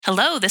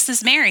Hello, this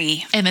is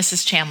Mary. And this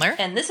is Chandler.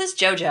 And this is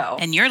JoJo.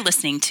 And you're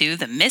listening to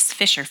the Miss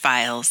Fisher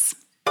Files.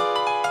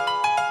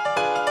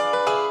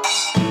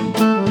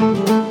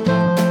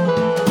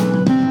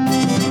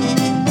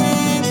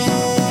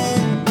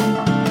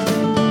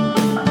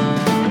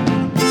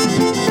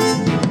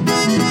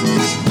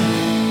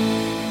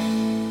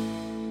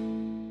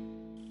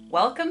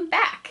 Welcome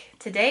back.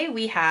 Today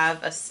we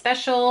have a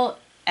special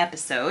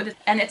episode,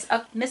 and it's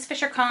a Miss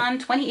Fisher Con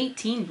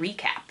 2018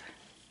 recap.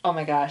 Oh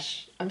my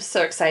gosh, I'm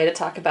so excited to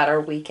talk about our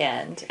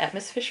weekend at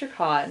Miss Fisher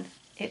Con.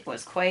 It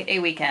was quite a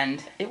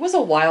weekend. It was a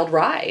wild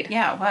ride.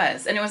 Yeah, it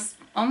was. And it was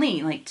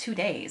only like 2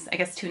 days. I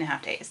guess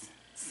 2.5 days.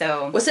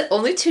 So was it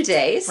only 2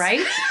 days?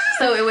 Right?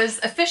 So it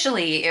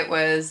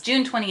was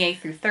June 28th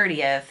through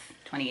 30th,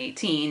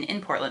 2018 in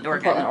Portland,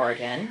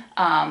 Oregon.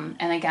 And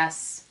I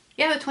guess,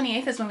 the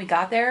 28th is when we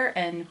got there,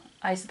 and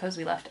I suppose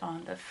we left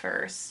on the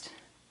 1st,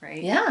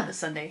 right? Yeah. The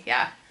Sunday,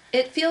 yeah.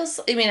 It feels,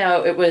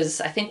 it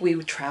was, I think we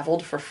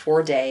traveled for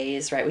 4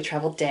 days, right? We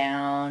traveled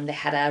down. They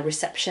had a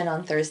reception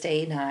on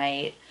Thursday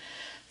night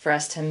for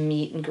us to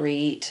meet and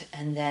greet.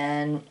 And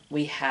then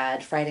we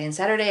had Friday and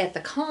Saturday at the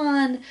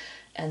con,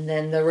 and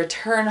then the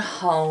return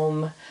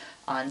home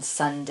on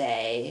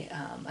Sunday.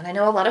 And I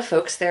know a lot of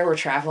folks there were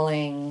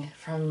traveling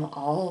from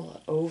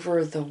all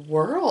over the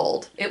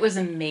world. It was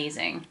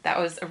amazing. That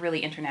was a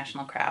really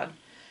international crowd.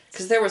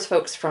 Because there was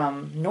folks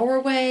from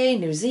Norway,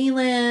 New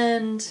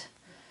Zealand,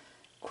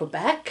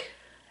 Quebec.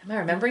 Am I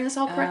remembering this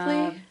all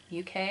correctly?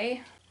 UK,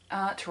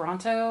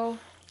 Toronto.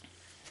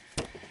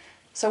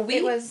 So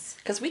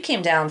because we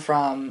came down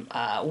from,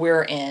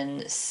 we're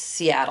in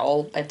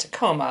Seattle and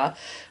Tacoma,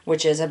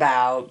 which is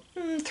about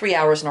 3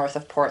 hours north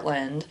of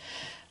Portland.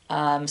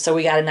 So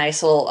we got a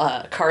nice little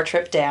car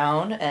trip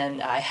down,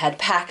 and I had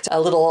packed a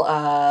little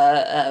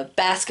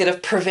basket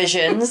of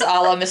provisions a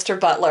la Mr.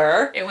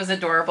 Butler. It was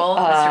adorable.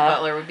 Mr.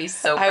 Butler would be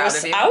so proud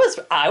of you.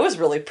 I was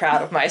really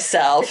proud of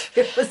myself.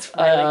 It was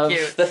really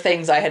cute. The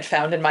things I had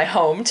found in my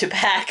home to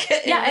pack.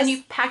 Yeah, and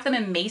you packed them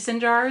in mason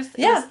jars.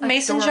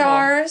 Mason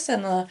jars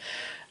and the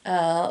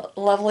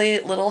lovely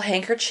little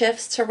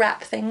handkerchiefs to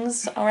wrap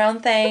things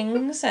around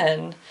things,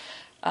 and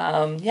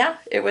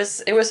it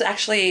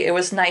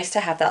was nice to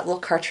have that little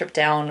car trip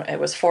down. It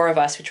was 4 of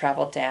us who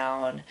traveled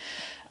down,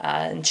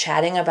 and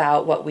chatting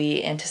about what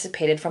we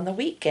anticipated from the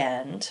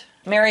weekend.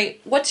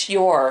 Mary, what's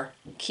your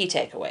key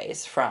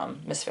takeaways from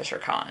Miss Fisher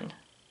Con?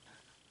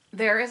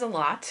 There is a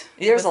lot.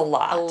 There's a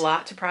lot. A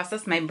lot to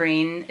process. My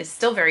brain is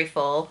still very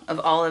full of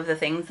all of the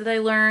things that I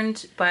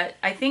learned, but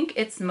I think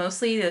it's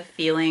mostly the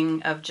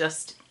feeling of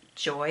just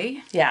joy.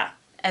 Yeah.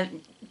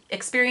 And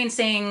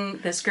experiencing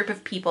this group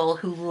of people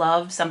who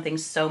love something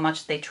so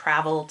much they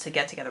travel to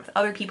get together with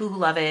other people who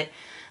love it.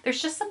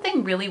 There's just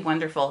something really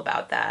wonderful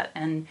about that.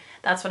 And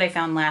that's what I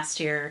found last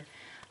year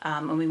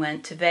when we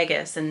went to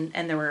Vegas. And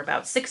there were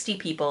about 60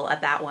 people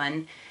at that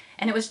one.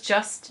 And it was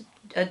just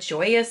a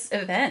joyous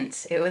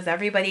event. It was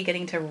everybody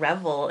getting to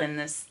revel in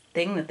this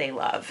thing that they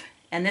love.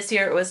 And this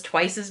year it was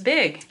twice as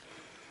big.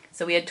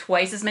 So we had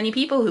twice as many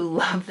people who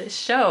love this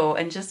show,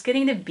 and just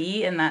getting to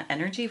be in that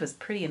energy was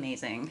pretty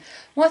amazing.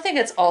 Well, I think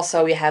it's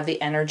also, we have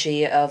the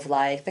energy of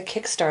like the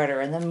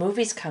Kickstarter and the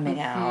movies coming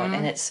out,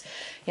 and it's,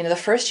 the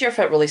first year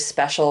felt really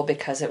special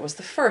because it was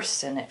the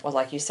first, and it was,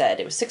 like you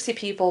said, it was 60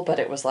 people, but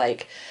it was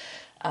like,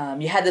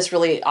 you had this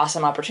really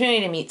awesome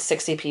opportunity to meet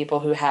 60 people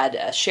who had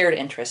a shared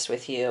interest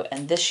with you,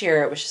 and this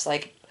year it was just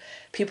like,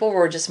 people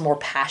were just more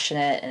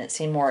passionate, and it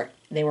seemed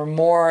they were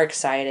more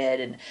excited,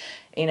 and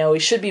we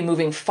should be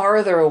moving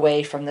farther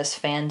away from this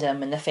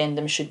fandom, and the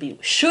fandom should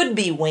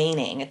be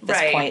waning at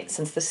this point,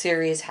 since the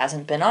series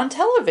hasn't been on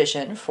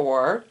television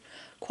for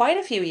quite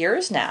a few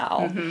years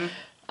now. Mm-hmm.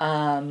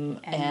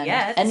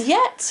 And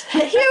yet,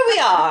 here we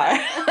are.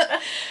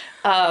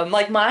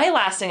 My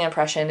lasting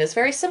impression is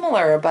very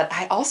similar, but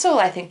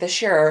I think this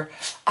year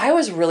I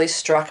was really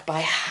struck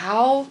by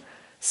how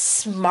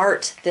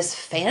smart this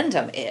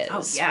fandom is.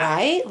 Oh, yeah.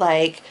 Right?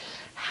 Like,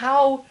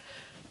 how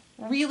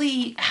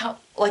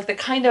the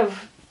kind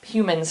of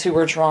humans who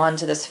were drawn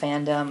to this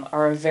fandom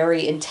are a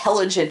very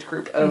intelligent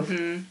group of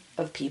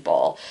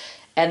people.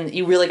 And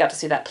you really got to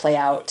see that play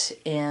out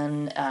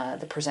in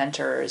the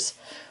presenters.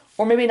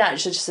 Or maybe not,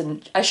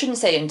 I shouldn't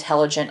say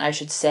intelligent, I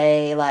should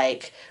say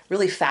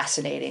really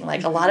fascinating.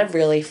 A lot of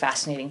really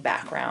fascinating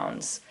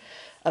backgrounds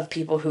of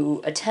people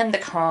who attend the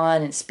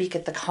con and speak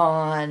at the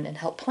con and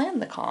help plan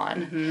the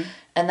con. Mm-hmm.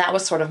 And that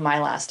was sort of my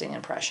lasting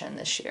impression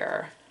this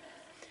year.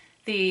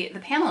 The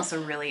panelists are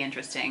really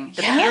interesting.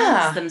 The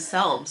panelists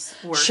themselves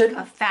were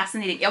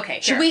fascinating. Okay,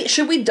 should we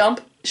brain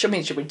dump? Should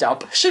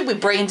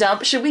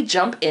we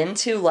jump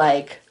into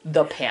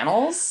the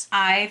panels?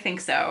 I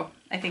think so.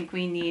 I think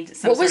we need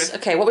some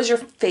what was your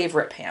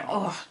favorite panel?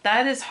 Oh,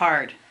 that is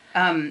hard.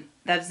 That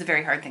is a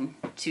very hard thing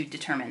to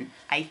determine.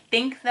 I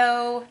think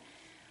though,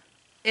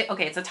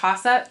 It's a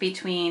toss-up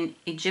between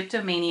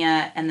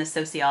Egyptomania and the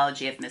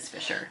sociology of Miss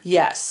Fisher.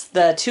 Yes,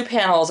 the two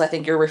panels I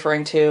think you're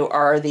referring to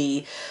are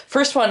the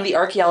first one, the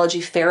archaeology,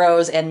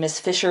 pharaohs, and Miss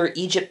Fisher,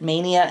 Egypt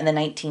mania in the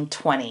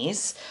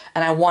 1920s,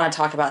 and I want to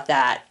talk about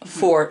that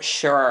for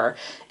sure.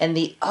 And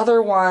the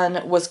other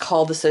one was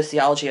called the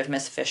sociology of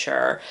Miss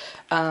Fisher,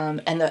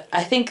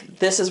 I think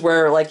this is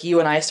where like you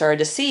and I started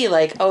to see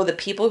like, oh, the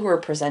people who are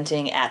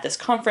presenting at this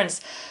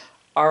conference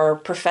are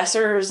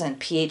professors and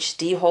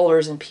PhD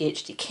holders and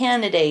PhD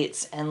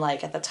candidates and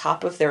like at the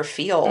top of their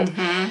field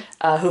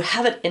who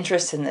have an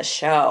interest in this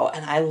show.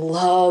 And I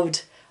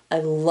loved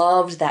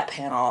that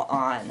panel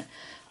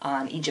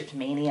on Egypt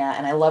Mania,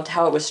 and I loved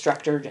how it was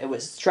structured. It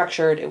was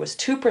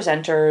two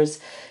presenters.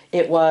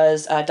 It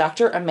was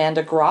Dr.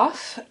 Amanda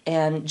Groff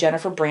and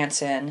Jennifer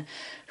Branson,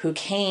 who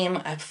came,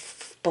 I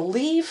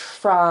believe,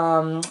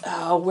 from,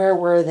 where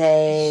were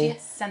they?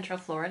 Central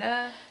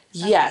Florida?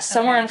 Yes,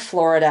 somewhere in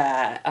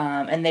Florida.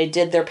 And they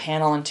did their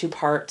panel in two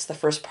parts. The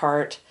first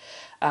part,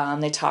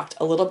 they talked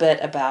a little bit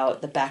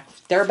about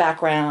their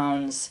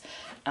backgrounds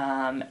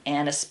and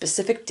a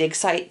specific dig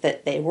site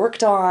that they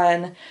worked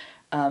on,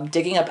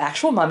 digging up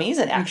actual mummies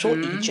in actual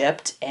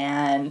Egypt.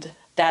 And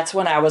that's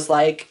when I was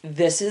like,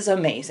 this is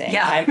amazing.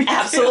 Yeah, I'm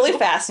absolutely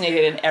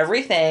fascinated in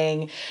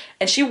everything.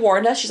 And she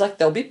warned us, she's like,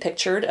 there'll be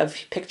pictures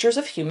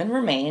of human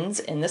remains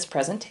in this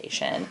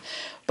presentation.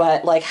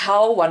 But like,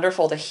 how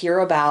wonderful to hear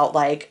about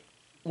like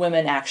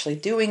women actually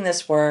doing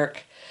this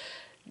work.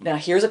 Now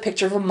here's a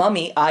picture of a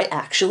mummy I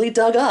actually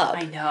dug up.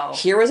 I know.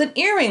 Here was an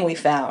earring we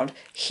found.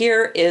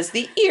 Here is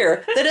the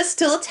ear that is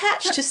still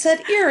attached to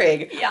said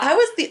earring. Yeah. I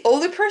was the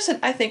only person,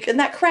 I think, in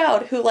that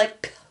crowd who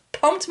like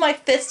pumped my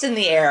fist in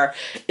the air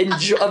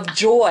of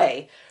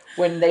joy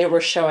when they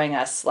were showing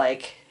us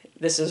like,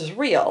 this is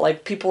real.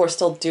 Like, people are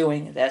still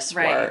doing this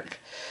work.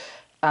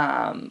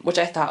 Which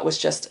I thought was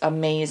just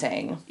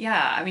amazing.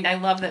 Yeah, I mean, I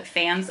love that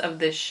fans of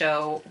this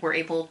show were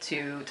able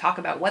to talk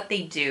about what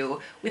they do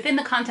within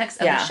the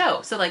context of the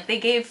show. So, like, they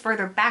gave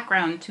further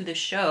background to the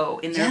show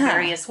in their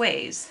various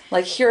ways.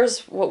 Like,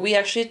 here's what we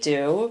actually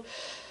do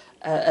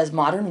as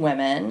modern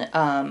women.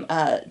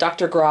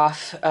 Dr.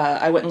 Groff,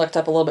 I went and looked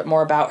up a little bit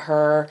more about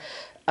her.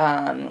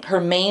 Her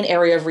main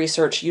area of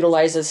research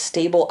utilizes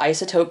stable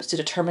isotopes to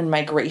determine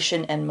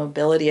migration and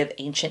mobility of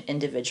ancient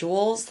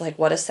individuals. Like,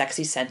 what a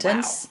sexy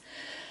sentence. Wow.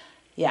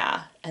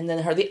 Yeah. And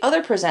then the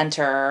other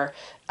presenter,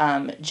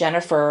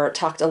 Jennifer,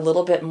 talked a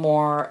little bit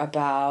more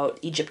about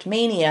Egypt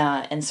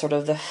mania and sort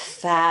of the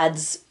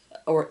fads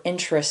or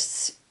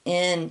interests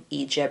in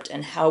Egypt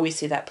and how we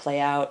see that play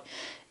out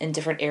in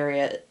different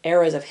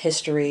eras of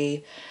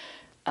history,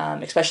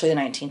 especially the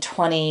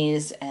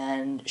 1920s.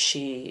 And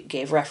she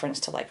gave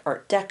reference to like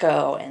Art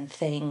Deco and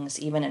things,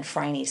 even in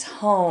Phryne's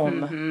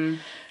home,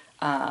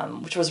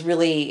 which was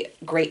really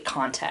great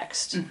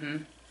context.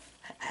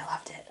 I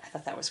loved it. I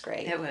thought that was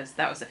great.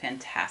 That was a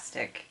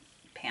fantastic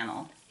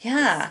panel.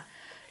 Yeah.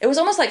 It was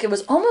almost like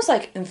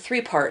in three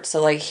parts. So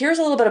like, here's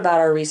a little bit about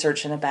our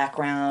research and the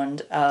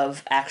background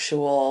of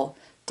actual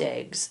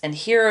digs. And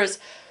here's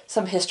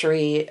some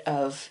history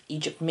of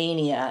Egypt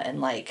mania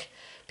and like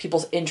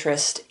people's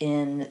interest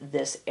in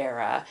this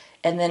era.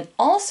 And then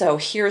also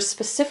here's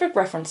specific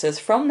references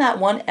from that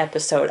one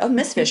episode of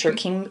Miss Fisher,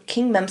 King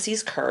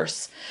Memsi's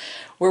Curse,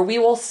 where we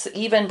will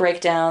even break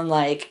down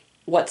like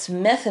what's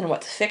myth and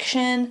what's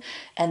fiction,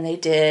 and they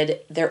did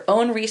their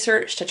own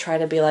research to try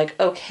to be like,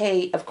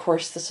 okay, of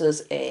course this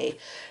is a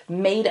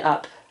made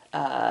up,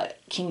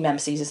 King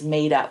Memses is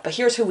made up, but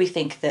here's who we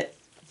think that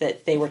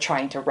they were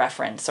trying to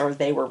reference, or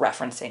they were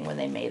referencing when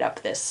they made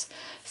up this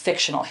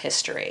fictional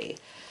history.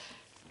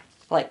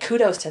 Like,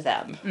 kudos to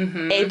them.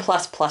 A+++.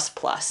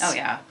 Oh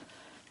yeah.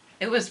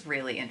 It was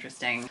really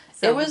interesting.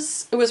 So, it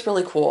was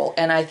really cool.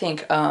 And I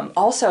think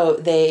also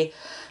they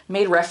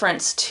made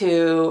reference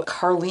to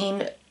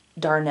Carlene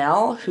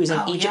Darnell, who's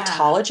an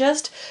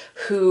Egyptologist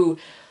who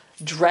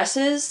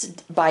dresses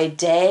by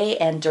day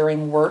and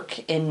during work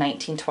in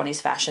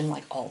 1920s fashion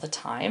like all the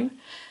time.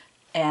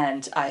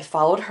 And I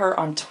followed her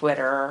on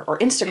Twitter or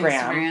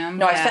Instagram.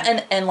 No,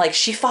 and like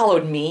she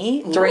followed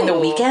me during the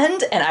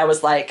weekend, and I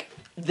was like,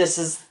 this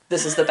is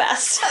the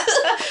best.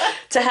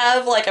 To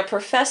have like a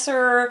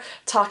professor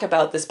talk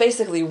about this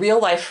basically real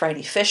life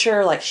Phryne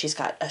Fisher, like she's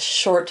got a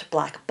short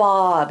black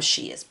bob,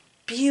 she is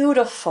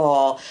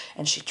beautiful,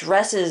 and she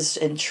dresses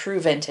in true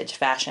vintage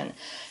fashion.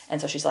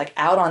 And so she's like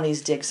out on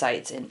these dig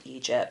sites in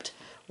Egypt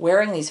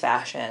wearing these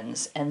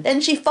fashions, and then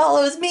she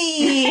follows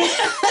me.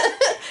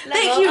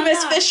 Thank you,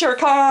 Miss Fisher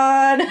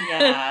Con.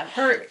 Yeah,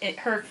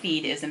 her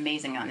feed is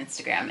amazing on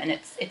Instagram, and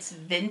it's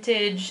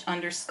vintage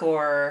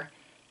 _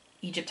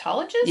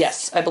 Egyptologist?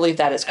 Yes, I believe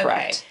that is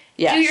correct. Okay.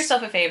 Yes. Do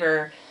yourself a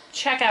favor,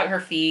 check out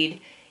her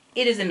feed.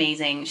 It is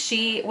amazing.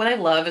 What I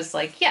love is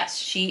like, yes,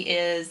 she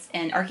is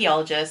an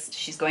archaeologist.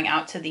 She's going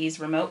out to these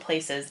remote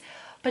places,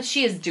 but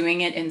she is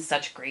doing it in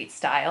such great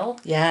style.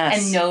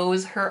 Yes. And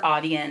knows her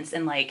audience,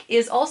 and like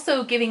is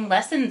also giving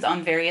lessons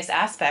on various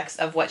aspects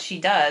of what she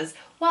does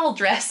while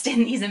dressed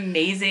in these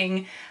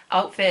amazing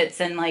outfits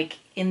and like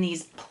in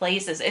these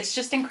places. It's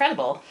just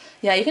incredible.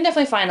 Yeah, you can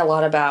definitely find a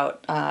lot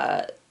about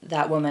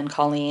that woman,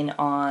 Colleen,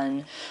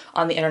 on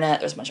the internet.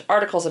 There's a bunch of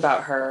articles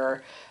about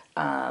her.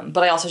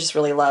 But I also just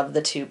really love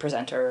the two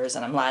presenters,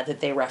 and I'm glad that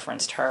they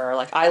referenced her.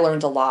 Like, I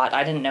learned a lot.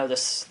 I didn't know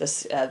this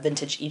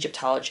vintage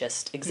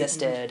Egyptologist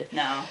existed.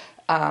 No.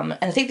 And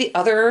I think the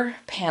other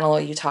panel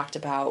you talked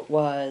about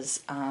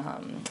was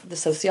the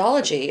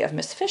sociology of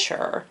Miss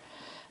Fisher.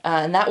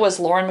 And that was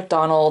Lauren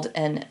McDonald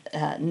and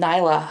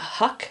Nyla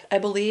Huck, I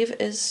believe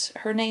is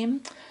her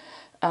name.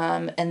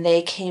 And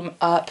they came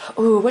up...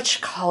 Ooh, which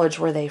college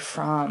were they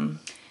from?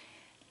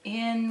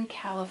 In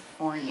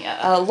California.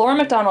 Lauren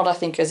McDonald, I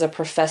think, is a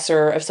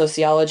professor of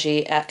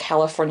sociology at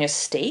California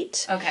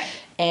State. Okay.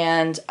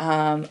 And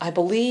I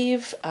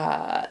believe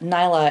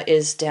Nyla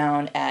is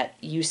down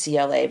at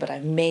UCLA, but I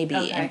may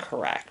be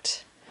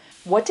incorrect.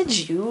 What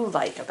did you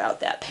like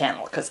about that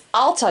panel? Because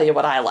I'll tell you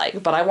what I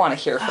like, but I want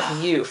to hear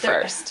from you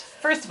first.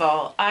 First of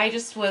all, I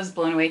just was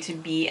blown away to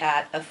be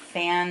at a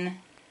fan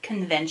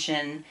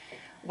convention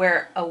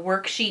where a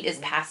worksheet is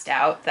passed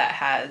out that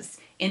has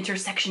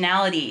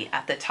intersectionality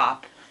at the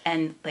top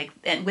and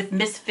with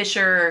Miss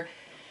Fisher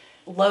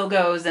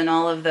logos and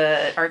all of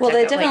the art. Well,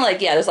 they definitely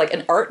there's like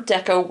an Art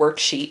Deco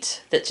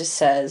worksheet that just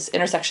says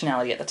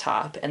intersectionality at the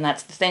top, and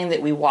that's the thing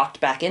that we walked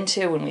back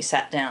into when we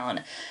sat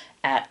down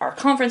at our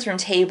conference room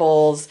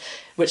tables,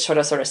 which sort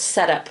of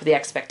set up the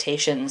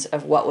expectations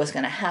of what was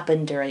going to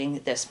happen during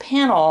this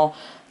panel.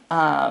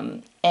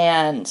 And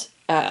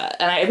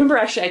I remember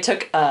actually I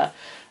took a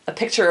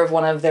picture of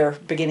one of their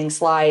beginning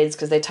slides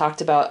because they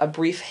talked about a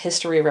brief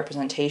history of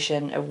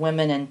representation of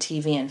women in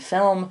TV and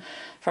film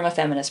from a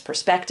feminist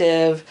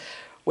perspective,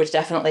 which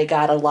definitely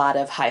got a lot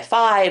of high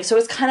fives. So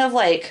it's kind of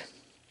like,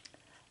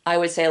 I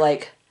would say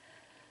like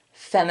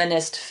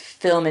feminist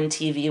film and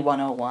TV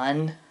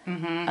 101.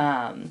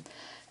 Mm-hmm.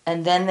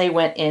 And then they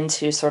went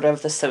into sort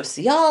of the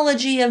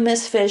sociology of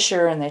Miss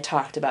Fisher, and they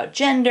talked about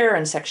gender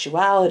and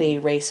sexuality,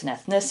 race and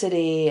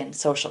ethnicity, and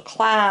social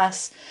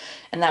class.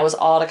 And that was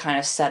all to kind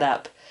of set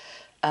up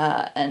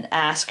and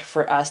ask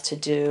for us to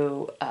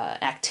do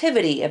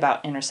activity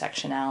about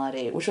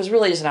intersectionality, which was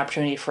really just an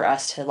opportunity for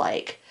us to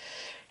like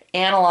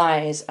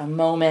analyze a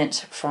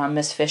moment from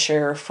Miss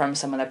Fisher from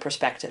some of the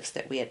perspectives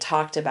that we had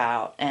talked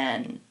about.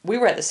 And we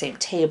were at the same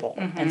table.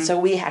 Mm-hmm. And so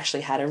we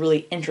actually had a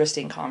really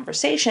interesting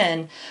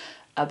conversation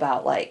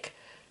about like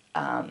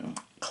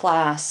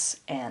class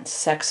and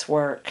sex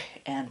work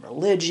and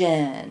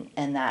religion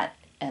and that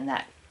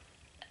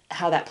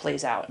how that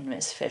plays out in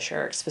Miss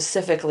Fisher,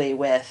 specifically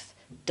with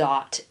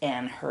Dot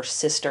and her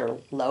sister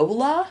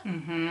Lola.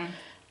 Mm-hmm.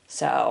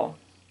 So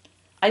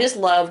I just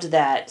loved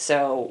that.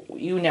 So,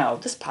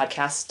 this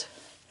podcast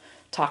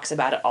talks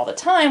about it all the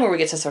time, where we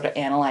get to sort of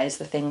analyze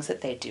the things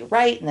that they do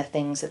right and the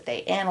things that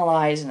they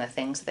analyze and the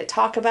things that they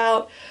talk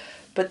about.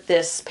 But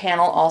this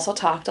panel also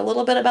talked a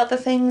little bit about the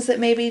things that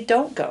maybe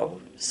don't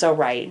go so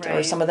right.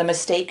 Or some of the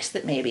mistakes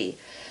that maybe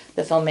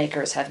the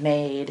filmmakers have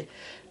made.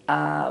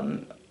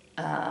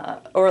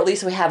 Or at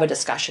least we have a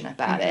discussion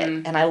about mm-hmm.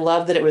 it. And I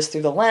love that it was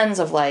through the lens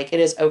of like, it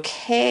is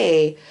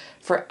okay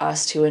for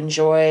us to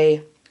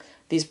enjoy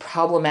these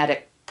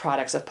problematic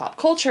products of pop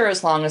culture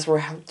as long as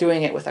we're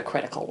doing it with a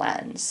critical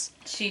lens.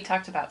 She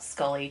talked about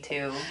Scully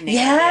too.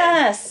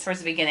 Yes! Towards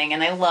the beginning,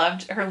 and I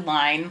loved her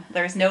line.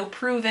 There's no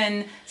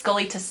proven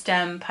Scully to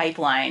STEM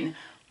pipeline,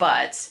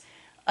 but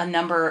a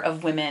number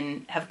of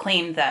women have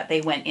claimed that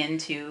they went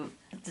into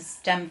the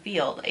STEM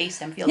field.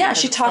 Yeah,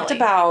 she talked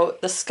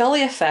about the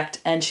Scully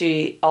effect, and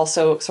she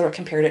also sort of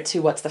compared it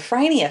to what's the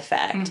Franny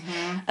effect.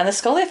 Mm-hmm. And the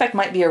Scully effect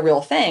might be a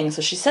real thing.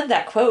 So she said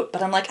that quote,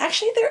 but I'm like,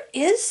 actually, there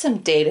is some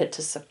data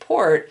to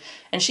support.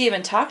 And she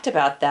even talked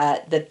about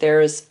that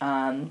there's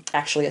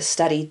actually a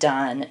study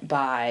done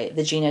by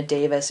the Gina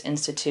Davis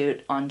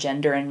Institute on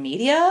Gender and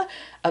Media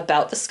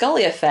about the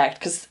Scully effect,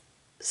 because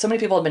so many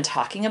people have been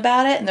talking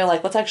about it, and they're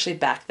like, let's actually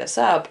back this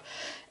up.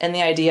 And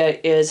the idea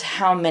is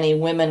how many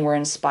women were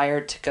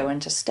inspired to go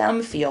into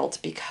STEM fields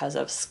because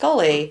of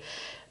Scully.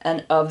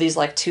 And of these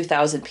like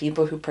 2,000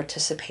 people who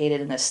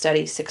participated in this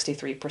study,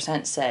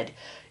 63% said,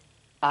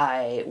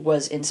 I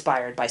was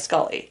inspired by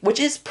Scully, which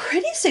is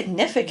pretty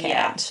significant.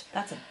 Yeah,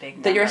 that's a big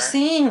number. That you're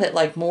seeing that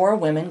like more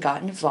women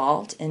got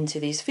involved into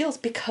these fields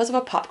because of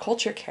a pop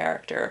culture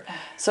character.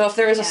 So if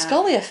there is a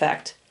Scully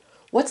effect,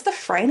 what's the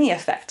Franny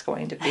effect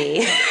going to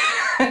be?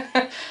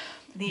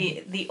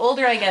 The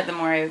older I get, the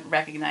more I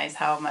recognize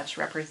how much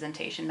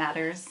representation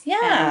matters.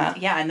 Yeah.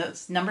 And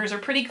those numbers are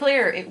pretty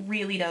clear. It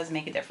really does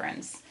make a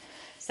difference.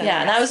 So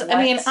yeah, and that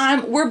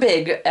was, we're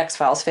big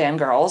X-Files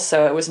fangirls,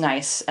 so it was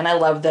nice. And I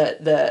love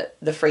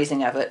the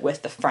phrasing of it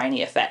with the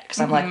Franny effect. Because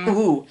I'm mm-hmm. like,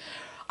 ooh,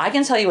 I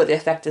can tell you what the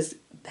effect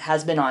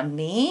has been on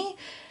me,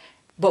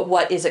 but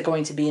what is it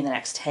going to be in the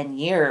next 10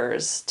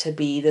 years to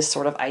be this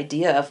sort of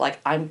idea of like,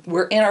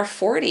 we're in our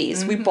 40s.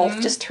 Mm-hmm. We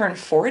both just turned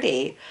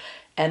 40.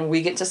 And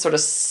we get to sort of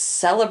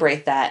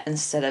celebrate that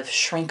instead of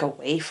shrink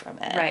away from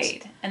it.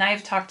 Right. And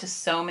I've talked to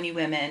so many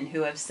women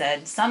who have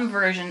said some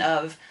version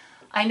of,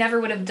 I never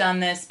would have done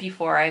this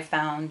before I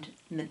found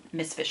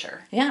Miss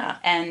Fisher. Yeah.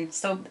 And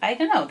so, I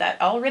don't know,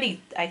 that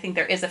already, I think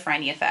there is a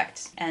Franny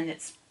effect, and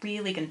it's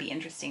really going to be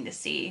interesting to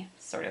see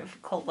sort of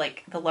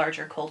like the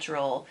larger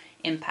cultural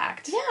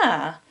impact.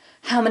 Yeah.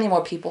 How many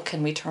more people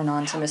can we turn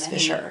on to Miss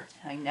Fisher?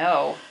 I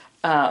know.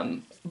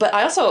 But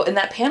I also, in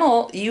that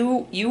panel,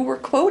 you were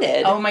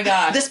quoted. Oh my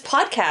gosh. This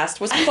podcast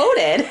was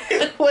quoted.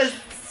 It was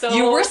so...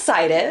 You were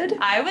cited.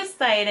 I was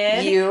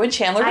cited. You and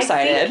Chandler were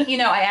cited.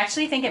 Think, I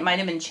actually think it might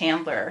have been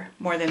Chandler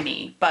more than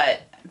me,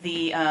 but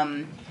the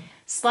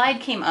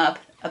slide came up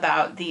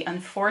about the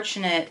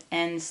unfortunate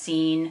end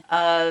scene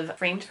of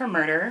Framed for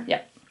Murder.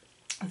 Yep.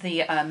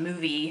 The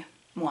movie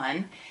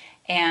one,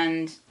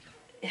 and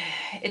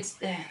it's...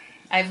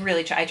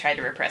 I tried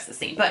to repress the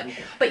scene,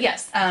 but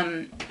yes,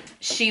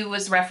 she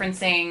was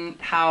referencing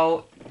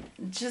how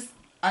just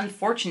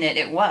unfortunate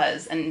it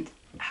was, and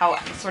how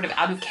sort of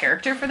out of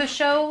character for a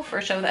show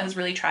that has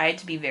really tried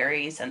to be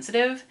very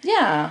sensitive.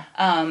 Yeah.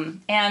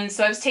 And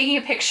so I was taking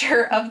a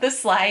picture of the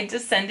slide to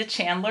send to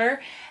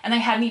Chandler, and I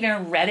hadn't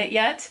even read it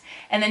yet,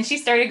 and then she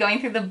started going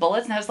through the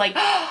bullets, and I was like,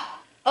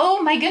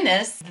 oh my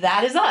goodness,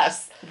 that is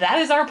us. That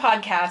is our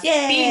podcast.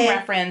 Yay. Being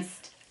referenced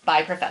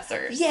by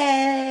professors.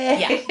 Yay!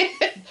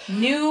 Yeah.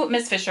 New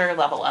Miss Fisher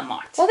level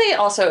unlocked. Well,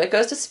 it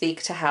goes to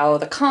speak to how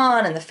the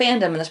con and the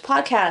fandom and this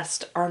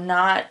podcast are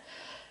not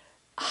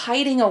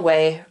hiding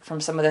away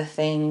from some of the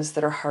things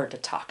that are hard to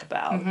talk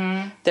about.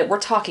 Mm-hmm. That we're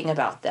talking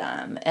about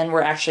them, and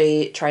we're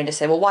actually trying to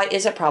say, well, why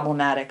is it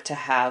problematic to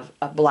have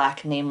a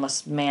black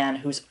nameless man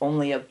who's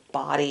only a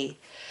body,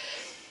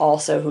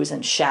 also who's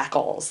in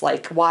shackles?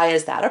 Like, why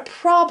is that a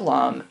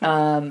problem?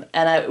 And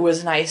it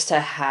was nice to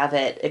have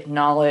it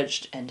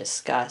acknowledged and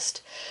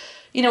discussed.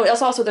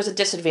 It's also, there's a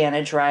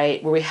disadvantage,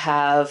 right? Where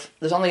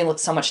there's only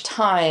so much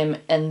time,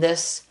 and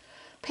this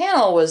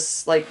panel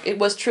was it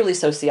was truly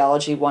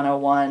sociology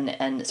 101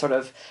 and sort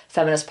of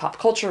feminist pop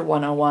culture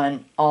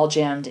 101 all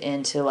jammed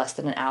into less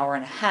than an hour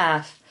and a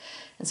half.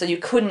 And so you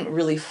couldn't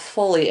really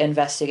fully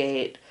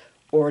investigate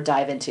or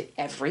dive into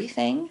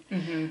everything,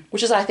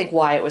 which is, I think,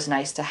 why it was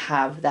nice to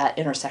have that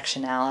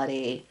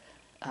intersectionality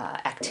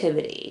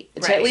activity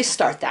to at least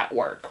start that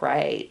work,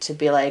 right? To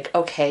be like,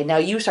 okay, now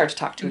you start to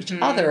talk to each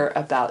other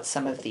about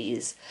some of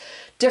these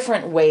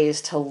different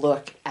ways to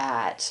look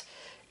at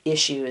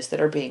issues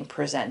that are being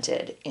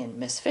presented in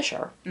Miss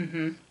Fisher.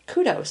 Mm-hmm.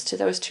 Kudos to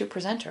those two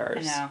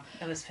presenters. I know.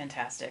 It was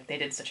fantastic. They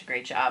did such a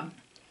great job.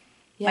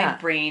 Yeah. My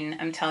brain,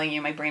 I'm telling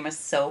you, my brain was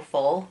so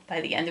full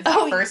by the end of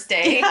the first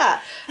day.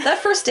 Yeah, that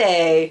first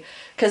day,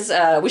 because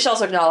we should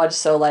also acknowledge,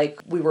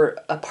 we were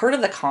a part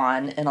of the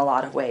con in a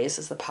lot of ways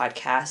as the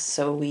podcast.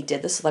 So we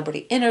did the celebrity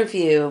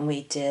interview, and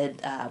we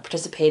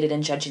participated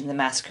in Judging the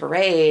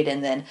Masquerade,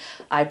 and then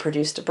I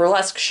produced a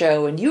burlesque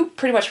show, and you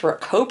pretty much were a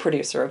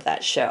co-producer of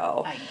that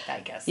show. I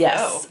guess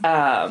yes.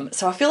 so.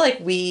 So I feel like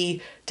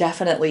we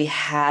definitely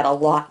had a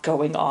lot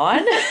going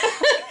on.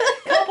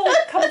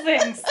 couple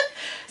things.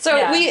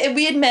 So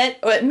we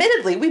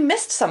admittedly, we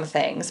missed some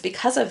things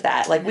because of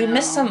that. We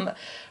missed some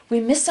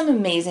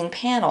amazing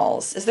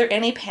panels. Is there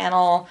any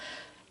panel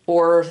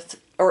or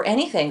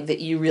anything that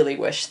you really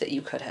wish that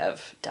you could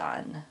have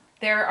done?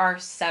 There are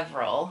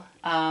several.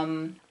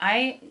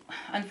 I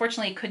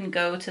unfortunately couldn't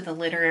go to the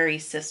Literary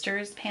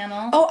Sisters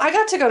panel. Oh, I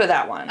got to go to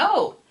that one.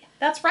 Oh,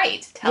 that's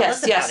right. Tell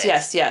us about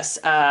it. Yes.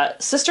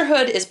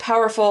 Sisterhood is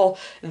powerful.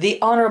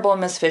 The Honorable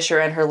Miss Fisher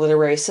and her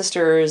literary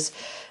sisters.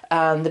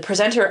 The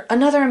presenter,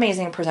 another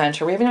amazing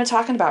presenter. We haven't even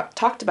talked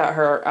about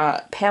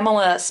her,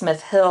 Pamela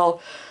Smith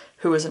Hill,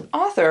 who is an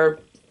author,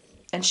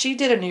 and she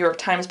did a New York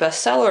Times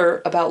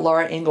bestseller about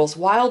Laura Ingalls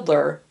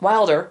Wilder.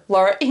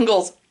 Laura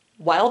Ingalls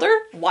Wilder.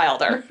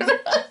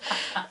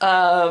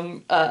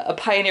 A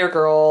pioneer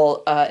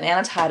girl, an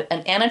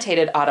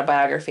annotated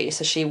autobiography.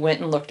 So she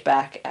went and looked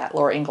back at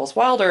Laura Ingalls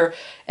Wilder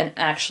and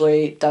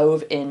actually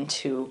dove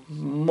into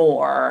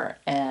more.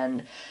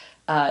 And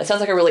it sounds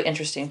like a really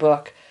interesting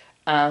book.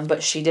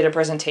 But she did a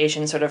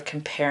presentation sort of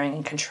comparing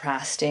and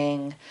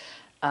contrasting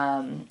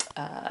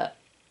Franny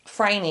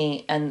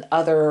and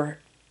other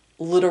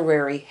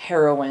literary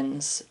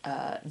heroines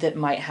that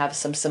might have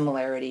some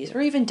similarities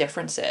or even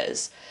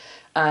differences.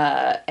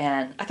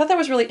 And I thought that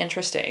was really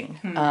interesting.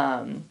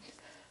 And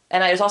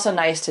it was also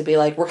nice to be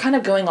we're kind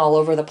of going all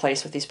over the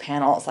place with these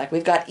panels.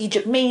 We've got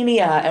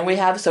Egyptmania and we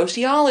have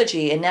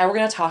sociology, and now we're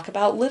going to talk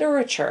about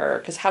literature,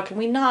 because how can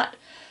we not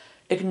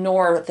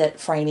ignore that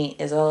Franny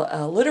is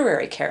a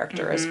literary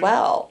character as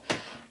well.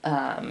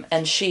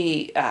 And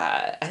she,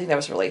 I think that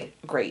was a really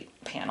great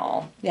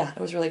panel. Yeah, it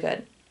was really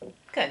good.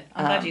 Good.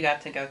 I'm glad you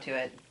got to go to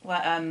it.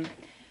 Well,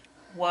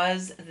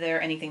 was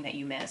there anything that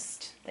you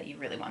missed that you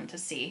really wanted to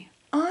see?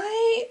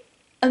 I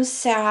am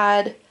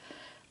sad.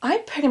 I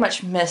pretty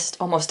much missed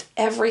almost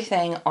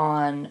everything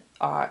on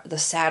the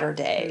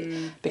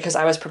Saturday because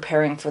I was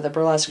preparing for the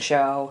burlesque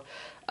show.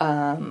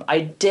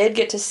 I did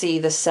get to see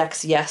the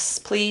Sex Yes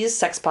Please,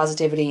 Sex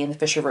Positivity in the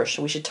Fisherverse,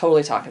 so we should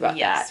totally talk about that.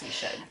 Yes, we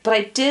should. But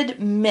I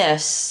did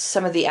miss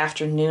some of the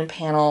afternoon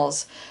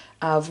panels.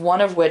 of one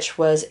of which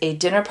was a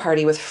dinner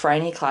party with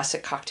Franny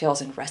classic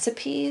cocktails and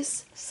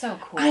recipes. So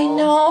cool. I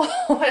know.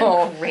 What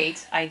a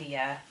great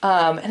idea.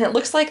 And it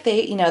looks like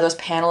they, those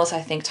panelists,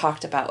 I think,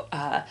 talked about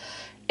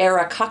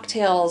era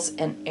cocktails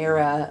and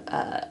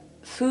era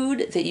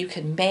food that you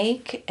can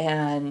make.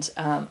 And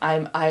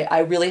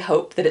I really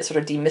hope that it sort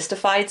of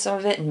demystified some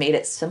of it and made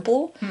it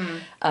simple.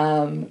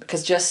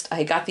 Because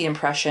I got the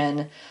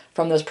impression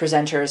from those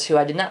presenters who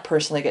I did not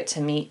personally get to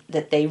meet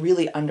that they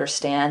really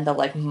understand the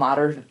like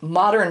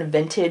modern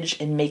vintage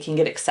and making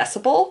it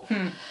accessible.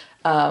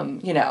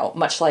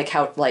 Much like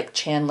how like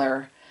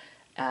Chandler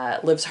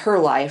lives her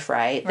life,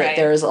 right? That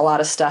there's a lot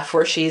of stuff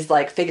where she's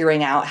like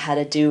figuring out how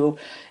to do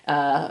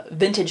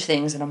vintage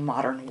things in a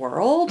modern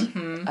world.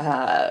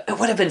 It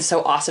would have been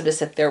so awesome to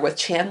sit there with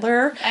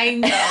Chandler. I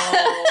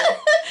know.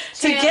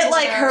 To get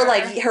like her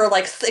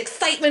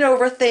excitement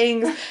over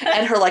things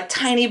and her like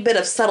tiny bit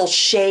of subtle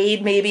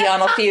shade maybe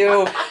on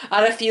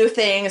a few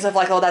things of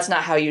like, oh, that's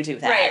not how you do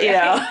that, right.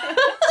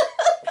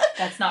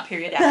 That's not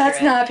period accurate.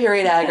 That's not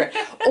period accurate.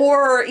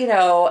 Or,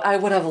 I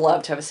would have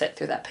loved to have sit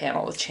through that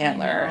panel with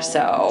Chandler.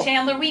 So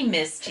Chandler, we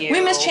missed you. We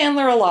missed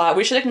Chandler a lot.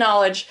 We should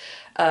acknowledge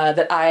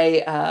that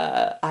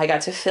I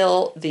got to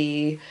fill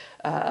the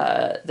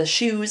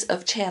shoes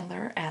of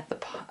Chandler at the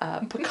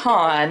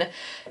Pecan.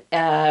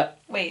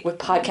 Wait. With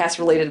podcast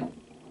related.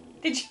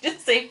 Did you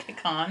just say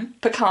pecan?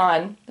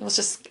 Pecan. Let's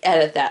just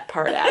edit that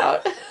part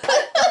out.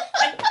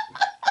 I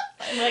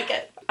like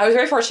it. I was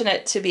very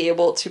fortunate to be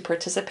able to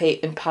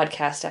participate in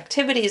podcast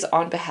activities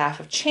on behalf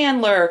of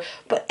Chandler,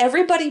 but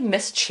everybody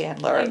missed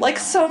Chandler. Like,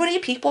 so many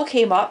people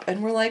came up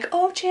and were like,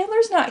 oh,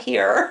 Chandler's not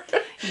here.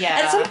 Yeah.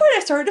 At some point, I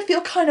started to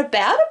feel kind of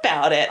bad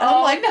about it.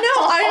 I'm like, no,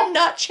 I am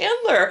not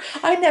Chandler.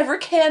 I never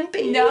can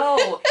be.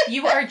 No,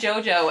 you are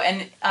JoJo,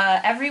 and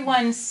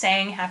everyone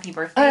sang happy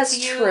birthday to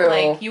you. True.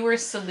 Like, you were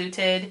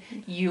saluted.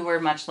 You were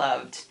much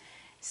loved.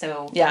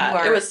 So, yeah, you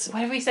are, it was.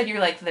 What have we said?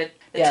 You're like the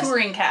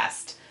touring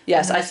cast.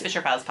 Yes, the Miss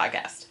Fisher Files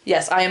podcast.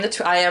 Yes, I am the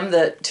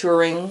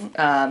touring,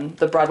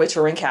 the Broadway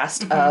touring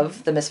cast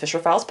of the Miss Fisher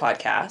Files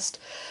podcast.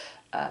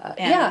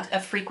 And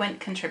a frequent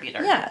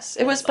contributor. Yes,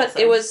 it was, but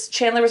it was,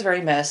 Chandler was very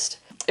missed.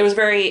 It was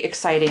very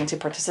exciting to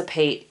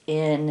participate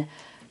in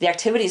the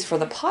activities for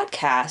the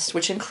podcast,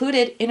 which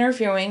included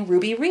interviewing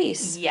Ruby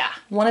Reese. Yeah.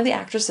 One of the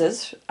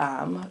actresses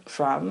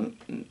from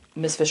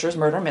Miss Fisher's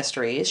Murder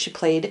Mysteries. She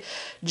played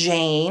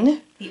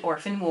Jane. The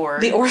orphan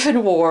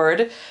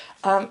ward.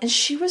 And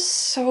she was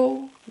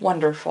so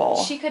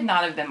wonderful. She could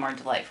not have been more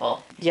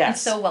delightful. Yes. And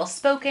so well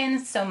spoken,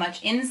 so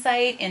much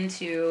insight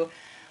into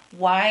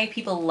why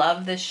people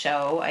love this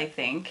show, I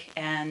think,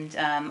 and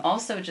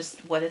also just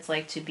what it's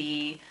like to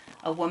be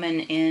a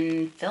woman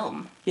in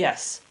film.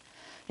 Yes.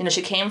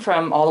 She came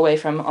all the way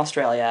from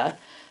Australia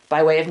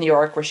by way of New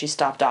York, where she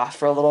stopped off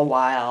for a little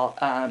while.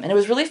 And it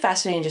was really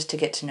fascinating just to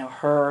get to know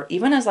her,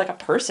 even as like a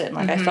person.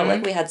 Like I felt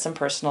like we had some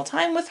personal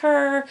time with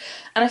her.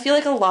 And I feel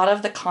like a lot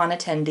of the con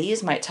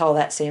attendees might tell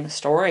that same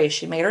story.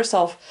 She made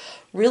herself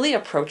really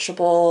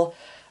approachable.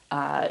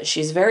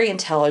 She's very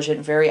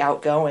intelligent, very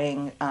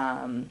outgoing.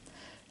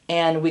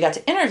 And we got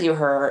to interview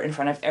her in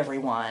front of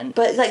everyone.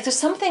 But like there's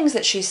some things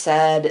that she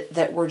said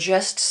that were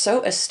just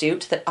so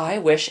astute that I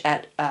wish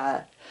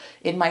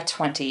in my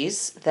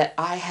 20s that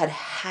I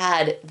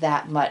had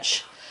that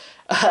much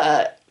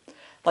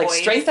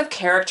strength of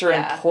character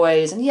and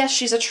poise. And yes,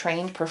 she's a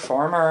trained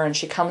performer and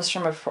she comes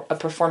from a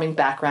performing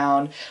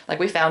background. Like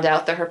we found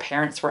out that her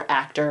parents were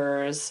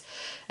actors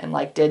and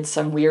like did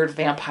some weird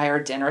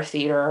vampire dinner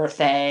theater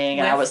thing.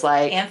 And I was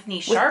like, Anthony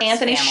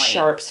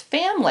Sharp's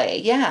family,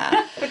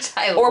 yeah. Which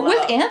I or love.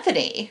 with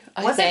Anthony,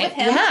 I think. It with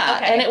him? Yeah.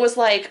 Okay. And it was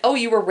like, oh,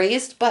 you were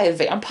raised by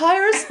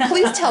vampires?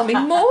 Please tell me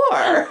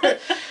more.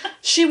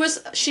 She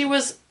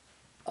was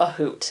a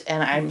hoot,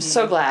 and I'm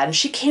so glad. And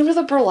she came to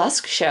the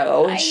burlesque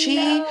show, and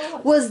she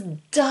was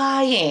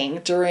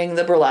dying during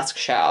the burlesque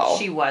show.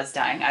 She was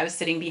dying. I was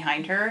sitting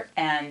behind her,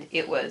 and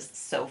it was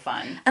so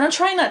fun. And I'm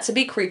trying not to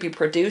be creepy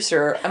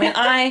producer. I mean,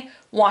 I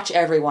watch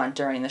everyone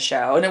during the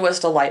show, and it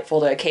was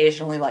delightful to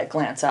occasionally, like,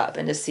 glance up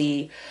and to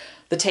see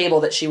the table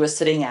that she was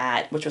sitting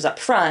at, which was up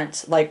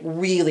front, like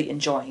really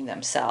enjoying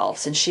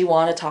themselves. And she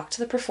wanted to talk to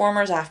the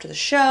performers after the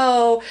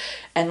show.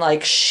 And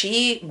like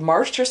she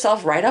marched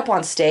herself right up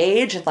on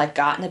stage and like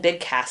got in a big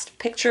cast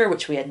picture,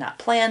 which we had not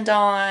planned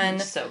on.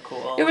 So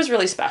cool. It was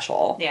really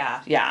special.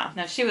 Yeah. Yeah.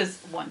 No, she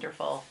was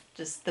wonderful.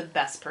 Just the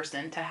best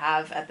person to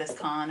have at this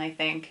con, I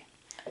think.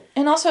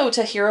 And also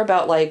to hear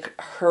about like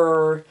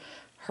her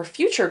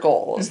future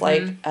goals,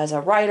 like as a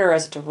writer,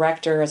 as a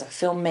director, as a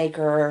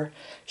filmmaker.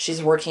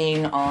 She's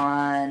working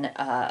on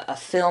a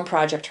film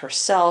project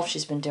herself.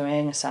 She's been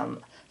doing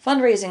some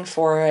fundraising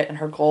for it, and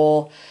her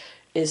goal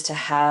is to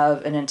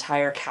have an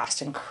entire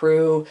cast and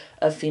crew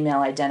of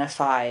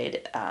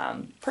female-identified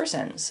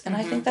persons. And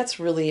I think that's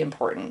really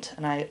important.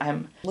 And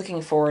I'm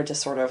looking forward to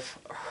sort of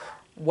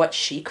what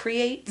she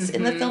creates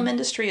in the film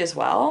industry as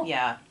well.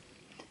 Yeah.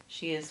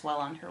 She is well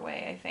on her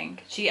way, I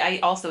think. I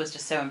also was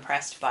just so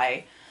impressed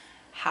by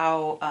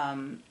how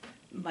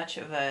much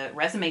of a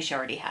resume she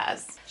already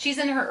has. She's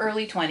in her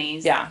early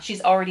 20s. Yeah.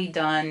 She's already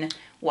done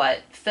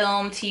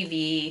film,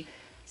 TV,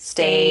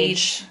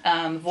 Stage.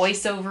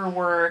 voiceover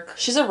work.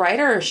 She's a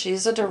writer.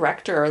 She's a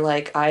director.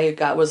 Like, I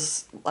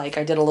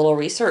did a little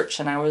research,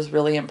 and I was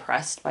really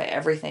impressed by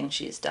everything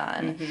she's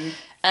done. Mm-hmm.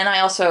 And I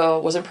also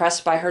was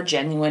impressed by her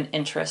genuine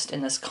interest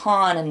in this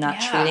con and not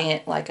treating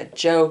it like a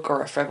joke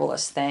or a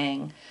frivolous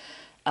thing.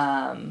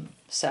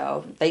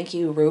 So thank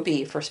you,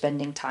 Ruby, for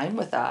spending time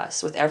with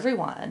us, with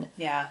everyone.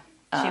 Yeah.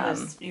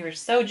 You were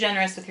so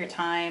generous with your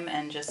time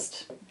and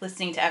just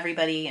listening to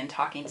everybody and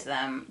talking to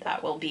them.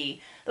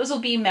 Those will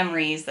be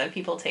memories that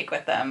people take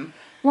with them.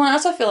 Well, I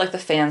also feel like the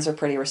fans are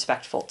pretty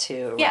respectful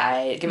too,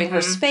 right? Giving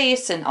her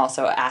space and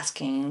also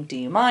asking, do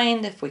you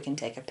mind if we can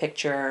take a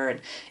picture?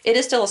 And it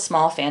is still a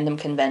small fandom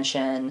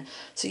convention,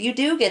 so you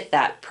do get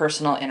that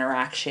personal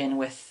interaction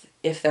with,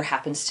 if there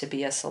happens to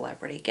be a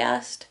celebrity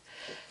guest.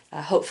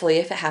 Hopefully,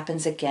 if it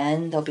happens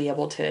again, they'll be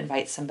able to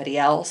invite somebody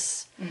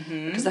else.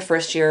 Because the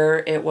first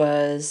year, it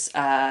was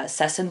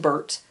Cess and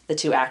Bert, the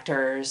two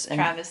actors. And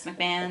Travis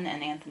McMahon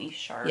and Anthony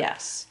Sharp.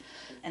 Yes.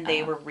 And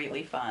they were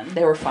really fun.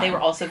 They were fun. They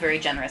were also very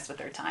generous with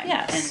their time.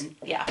 Yes. And,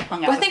 hung out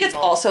Well, I with think people. it's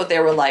also, they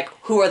were like,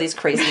 who are these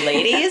crazy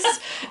ladies?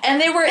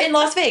 And they were in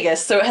Las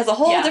Vegas, so it has a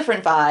whole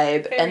different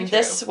vibe. Very and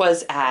this true.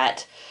 was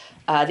at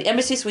the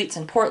Embassy Suites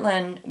in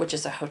Portland, which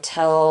is a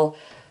hotel.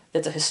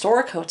 It's a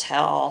historic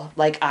hotel.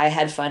 Like, I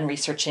had fun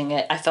researching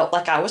it. I felt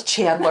like I was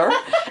Chandler.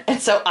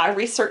 And so I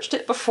researched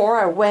it before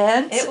I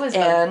went. It was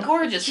a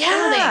gorgeous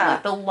building. Yeah.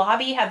 Like, the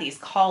lobby had these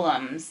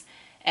columns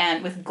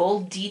and with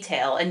gold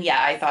detail. And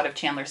I thought of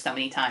Chandler so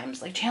many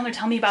times. Like, Chandler,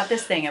 tell me about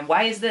this thing and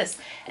why is this?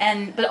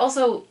 But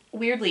also,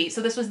 weirdly, so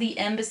this was the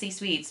Embassy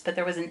Suites, but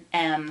there was an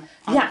M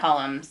on the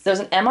columns. There was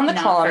an M on the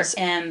columns.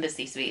 For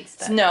Embassy Suites.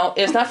 But. No,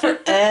 it was not for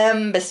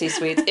Embassy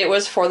Suites. It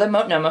was for the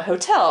Multnomah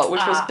Hotel,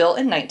 which was built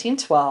in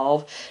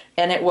 1912.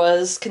 And it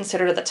was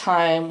considered at the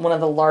time one of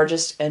the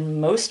largest and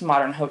most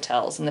modern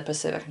hotels in the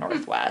Pacific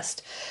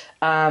Northwest.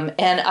 And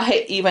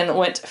I even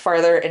went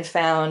farther and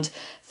found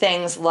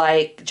things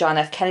like John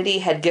F. Kennedy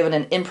had given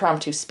an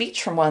impromptu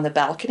speech from one of the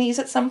balconies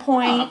at some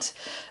point.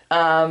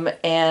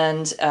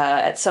 And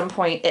at some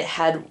point it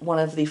had one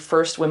of the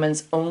first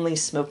women's only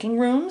smoking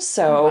rooms.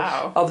 So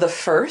of the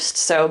first,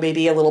 so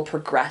maybe a little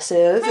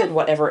progressive in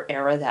whatever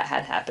era that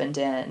had happened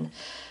in.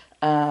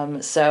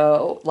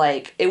 So,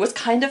 like, it was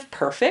kind of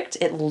perfect.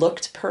 It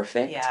looked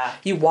perfect. Yeah.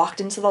 You walked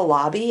into the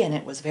lobby and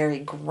it was very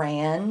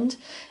grand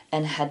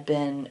and had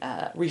been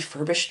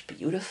refurbished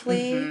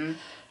beautifully.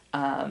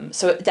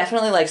 So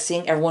definitely, like,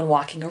 seeing everyone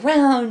walking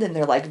around and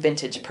their, like,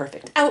 vintage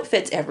perfect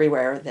outfits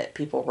everywhere that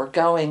people were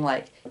going,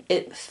 like,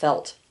 it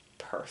felt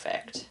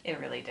perfect. It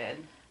really did.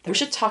 We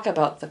should talk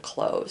about the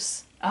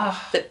clothes.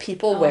 That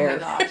people Oh wear. my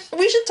gosh.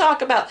 We should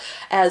talk about,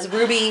 as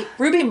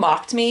Ruby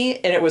mocked me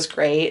and it was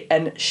great,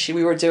 and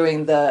we were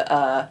doing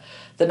the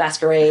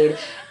masquerade,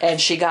 and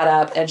she got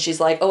up and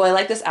she's like, oh, I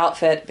like this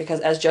outfit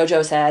because, as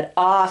JoJo said,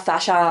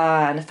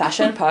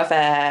 fashion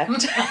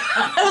perfect.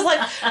 I was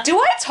like, do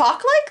I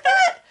talk like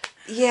that?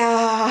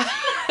 Yeah.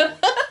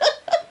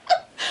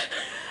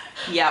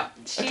 Yep.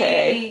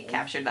 She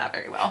captured that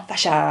very well.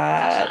 Fashion.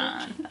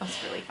 That was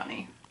really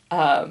funny.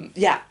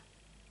 Yeah.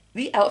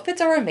 The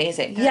outfits are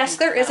amazing. They're yes,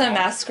 there is a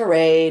incredible.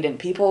 masquerade and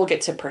people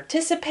get to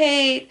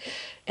participate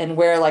and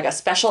wear like a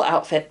special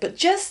outfit, but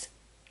just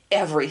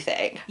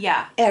everything.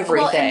 Yeah. Everything.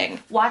 Well, and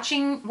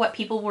watching what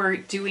people were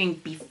doing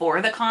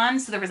before the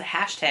con, so there was a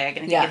hashtag, and I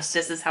think Yes. it's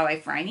 "This is how I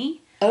Phryne."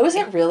 Oh, is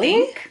it really?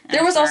 think.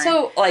 There was Sorry.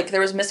 also, like,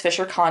 there was Miss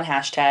Fisher Con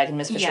hashtag and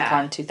Miss Fisher Yeah.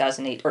 Con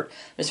 2008, or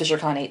Miss Fisher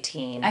Con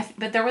 18.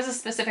 But there was a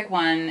specific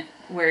one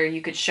where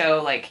you could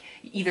show, like,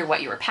 either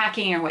what you were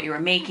packing or what you were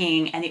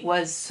making, and it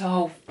was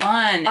so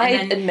fun. And I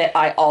admit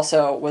I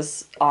also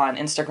was on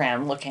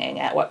Instagram looking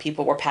at what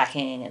people were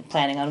packing and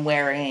planning on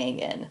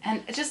wearing, and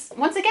it just,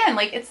 once again,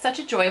 like, it's such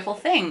a joyful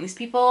thing. These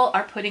people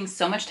are putting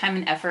so much time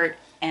and effort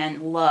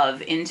and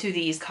love into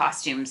these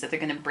costumes that they're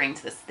going to bring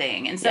to this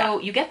thing. And so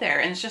you get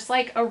there, and it's just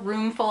like a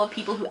room full of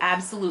people who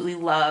absolutely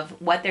love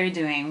what they're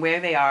doing,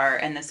 where they are,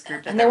 and this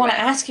group that and they want to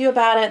ask you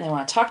about it, and they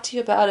want to talk to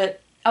you about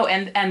it. Oh,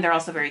 and they're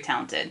also very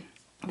talented.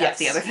 That's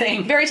the other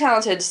thing. Very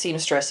talented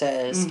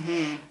seamstresses.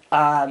 Mm-hmm.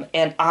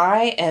 And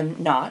I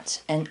am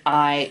not, and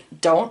I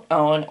don't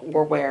own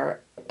or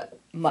wear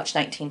much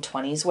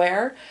 1920s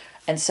wear.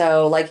 And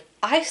so, like,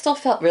 I still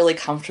felt really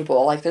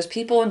comfortable. Like, there's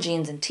people in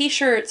jeans and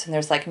t-shirts, and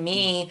there's, like,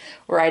 me,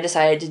 where I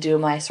decided to do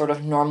my sort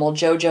of normal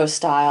JoJo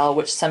style,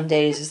 which some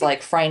days is,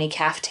 like, Phryne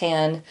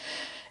caftan,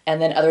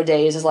 and then other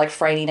days is, like,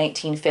 Phryne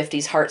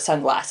 1950s heart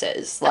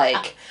sunglasses.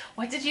 Like...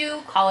 What did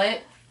you call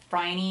it?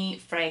 Phryne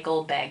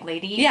Fraggle Bag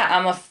Lady? Yeah,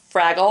 I'm a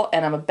Fraggle,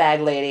 and I'm a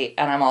bag lady,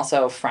 and I'm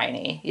also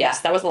Phryne.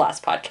 Yes, that was the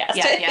last podcast.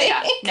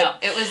 Yeah. No,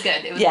 it was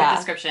good. It was a good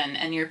description.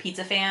 And your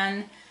pizza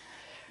fan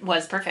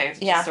was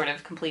perfect. It just sort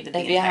of completed the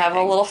If you entire have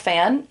thing. a little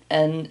fan,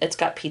 and it's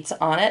got pizza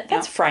on it,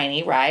 that's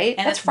Phryne, right?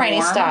 And that's it's Phryne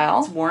warm. style.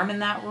 It's warm in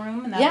that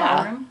room, in that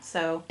ballroom.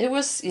 So it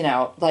was, you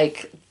know,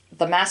 like,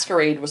 the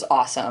masquerade was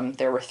awesome.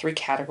 There were 3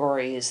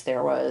 categories.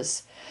 There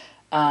was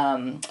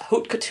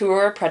haute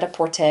couture,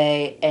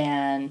 pret-a-porter,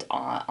 and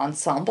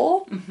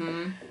ensemble.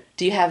 Mm-hmm.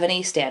 Do you have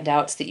any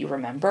standouts that you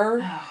remember?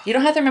 Oh. You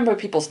don't have to remember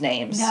people's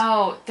names.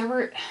 No, there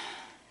were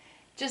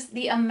just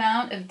the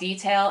amount of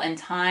detail and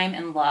time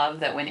and love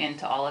that went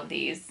into all of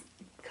these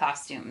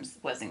costumes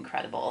was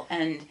incredible.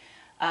 And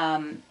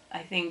I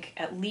think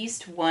at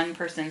least one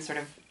person sort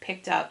of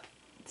picked up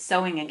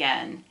sewing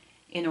again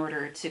in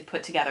order to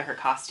put together her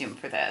costume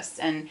for this.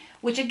 And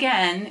which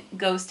again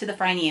goes to the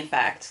Phryne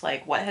effect.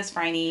 Like, what has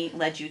Phryne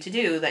led you to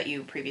do that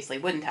you previously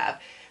wouldn't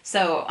have?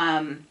 So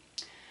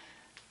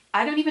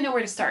I don't even know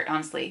where to start,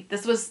 honestly.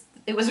 It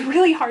was a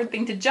really hard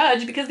thing to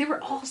judge because they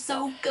were all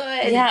so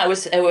good. Yeah, it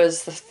was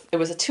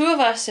the two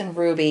of us and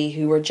Ruby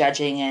who were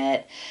judging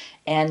it,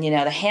 and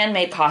the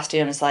handmade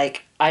costumes.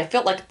 Like, I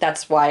felt like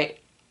that's why,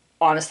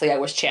 honestly, I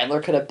wish Chandler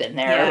could have been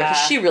there because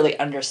she really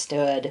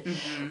understood.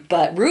 Mm-hmm.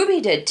 But Ruby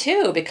did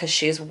too because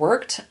she's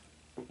worked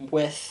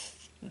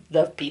with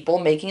the people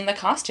making the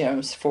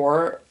costumes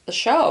for the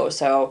show,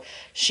 so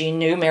she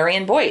knew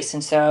Marion Boyce,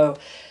 and so.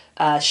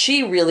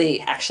 She really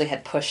actually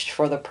had pushed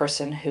for the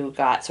person who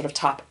got sort of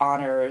top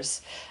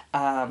honors,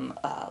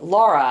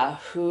 Laura,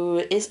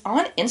 who is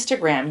on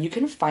Instagram. You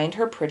can find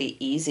her pretty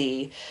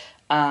easy.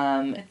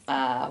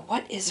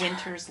 What is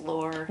Winter's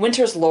Lore?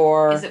 Winter's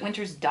Lore. Is it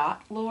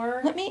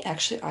Winter's.lore? Let me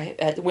actually,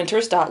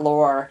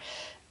 Winter's.lore.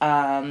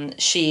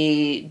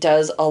 She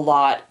does a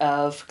lot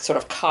of sort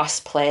of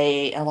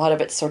cosplay, and a lot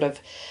of it's sort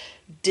of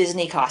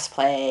Disney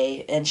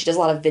cosplay, and she does a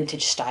lot of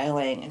vintage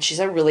styling, and she's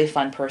a really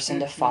fun person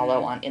to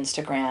follow on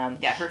Instagram.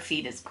 Yeah, her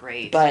feed is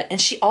great. And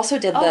she also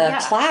did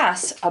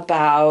class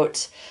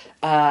about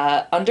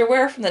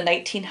underwear from the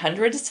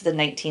 1900s to the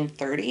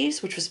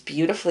 1930s, which was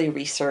beautifully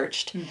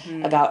researched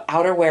about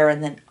outerwear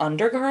and then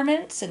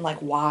undergarments and like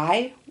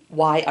why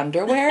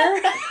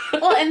underwear.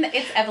 Well, and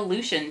it's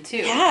evolution too.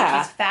 Yeah.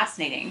 Which is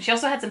fascinating. She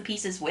also had some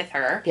pieces with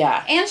her.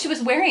 Yeah. And she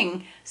was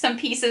wearing some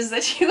pieces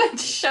that she would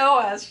show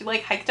us. She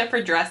like hiked up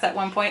her dress at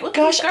one point. Look,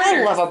 gosh,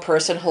 I love a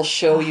person who'll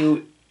show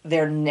you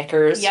their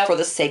knickers for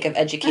the sake of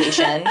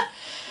education.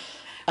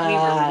 We were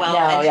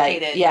well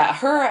educated. Yeah,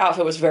 her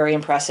outfit was very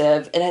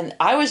impressive. And then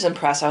I was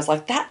impressed. I was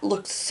like, that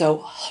looked so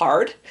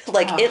hard.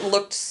 Like, it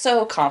looked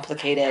so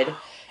complicated.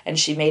 And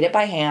she made it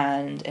by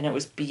hand, and it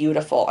was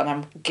beautiful. And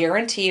I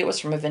guarantee it was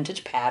from a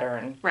vintage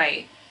pattern.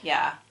 Right,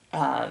 yeah.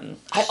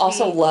 I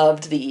also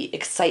loved the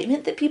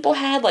excitement that people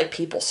had. Like,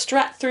 people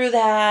strut through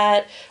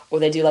that, or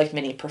they do, like,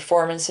 mini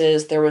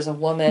performances. There was a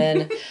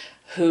woman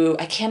who,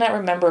 I cannot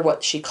remember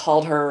what she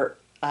called her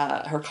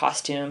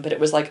costume, but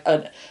it was, like,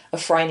 a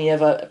Phryne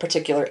of a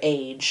particular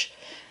age.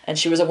 And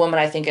she was a woman,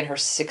 I think, in her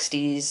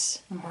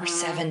 60s or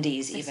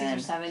 70s even. 60s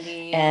or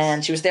 70s.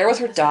 And she was there with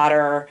her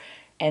daughter,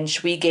 and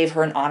we gave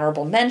her an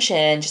honorable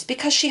mention just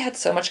because she had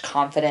so much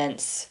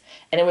confidence.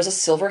 And it was a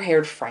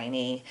silver-haired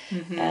Phryne.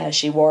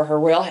 She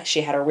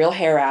had her real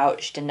hair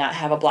out. She did not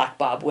have a black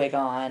bob wig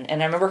on.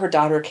 And I remember her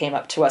daughter came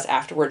up to us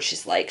afterwards.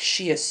 She's like,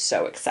 she is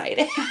so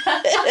excited.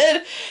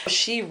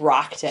 She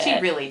rocked it. She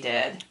really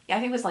did. Yeah, I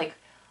think it was like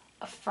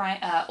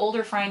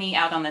Older Phryne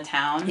Out on the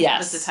Town. Yes.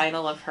 Was the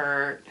title of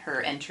her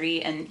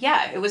entry. And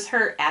yeah, it was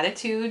her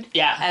attitude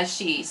as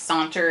she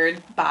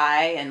sauntered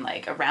by and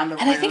like around the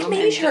room. And I think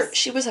maybe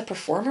she was a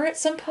performer at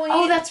some point.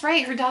 Oh, that's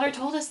right. Her daughter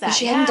told us that. And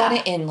she hadn't done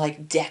it in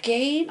like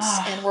decades.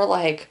 And we're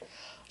like,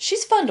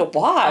 she's fun to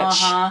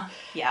watch.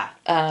 Yeah.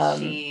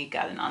 She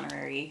got an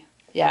honorary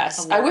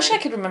Yes. award. I wish I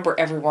could remember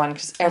everyone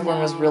because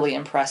everyone was really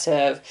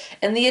impressive.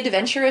 And the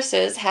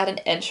Adventuresses had an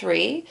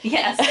entry.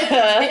 Yes.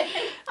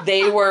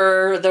 They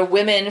were the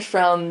women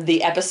from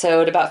the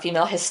episode about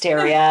female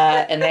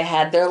hysteria, and they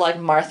had their like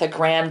Martha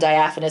Graham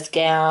diaphanous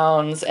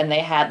gowns, and they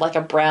had like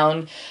a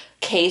brown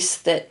case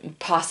that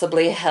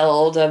possibly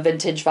held a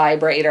vintage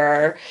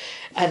vibrator,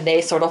 and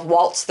they sort of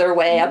waltzed their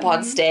way up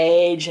on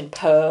stage and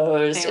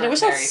posed. And it was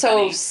just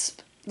so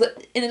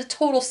in a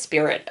total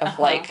spirit of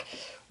like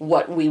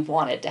what we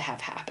wanted to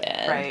have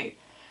happen. Right.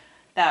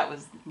 That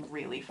was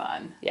really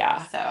fun.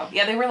 Yeah. So,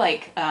 yeah, they were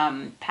like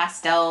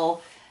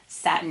pastel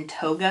satin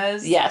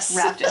togas. Yes.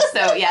 Wrapped in.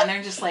 So, yeah, and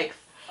they're just like,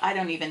 I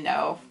don't even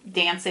know,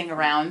 dancing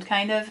around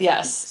kind of.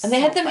 Yes. And they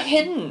had them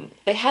hidden.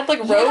 They had like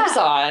robes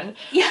on.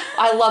 Yeah.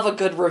 I love a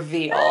good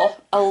reveal.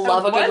 I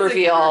love a good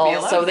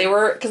reveal. So they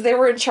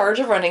were in charge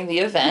of running the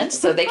event.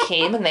 So they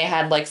came and they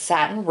had like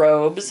satin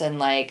robes and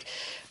like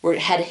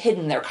had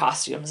hidden their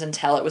costumes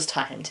until it was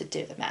time to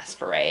do the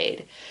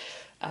masquerade.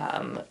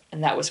 And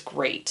that was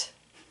great.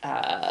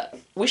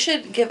 We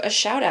should give a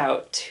shout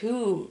out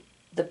to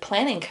the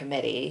planning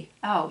committee.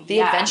 Oh,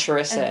 the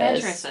Adventuresses.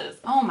 Adventuresses.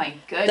 Oh my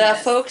goodness.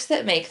 The folks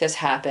that make this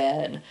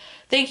happen.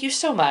 Thank you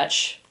so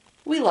much.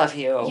 We love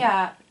you.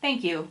 Yeah,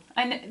 thank you.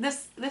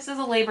 This is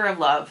a labor of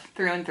love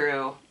through and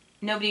through.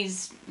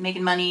 Nobody's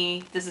making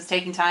money. This is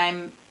taking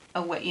time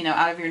away,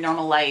 out of your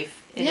normal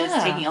life. It is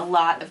taking a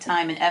lot of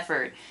time and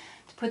effort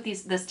to put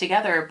this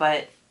together,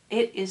 but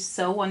it is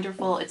so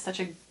wonderful. It's such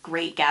a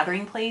great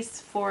gathering place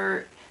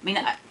for.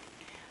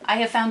 I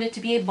have found it to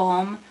be a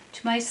balm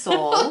to my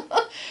soul.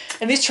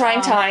 In these trying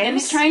times. In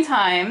these trying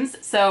times.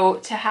 So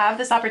to have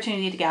this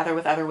opportunity to gather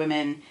with other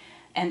women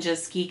and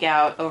just geek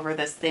out over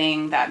this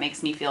thing that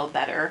makes me feel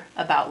better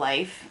about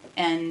life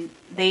and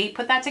they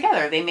put that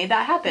together. They made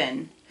that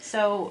happen.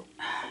 So,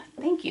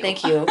 thank you.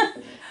 Thank you.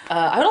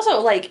 I would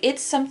also, like,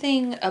 it's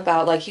something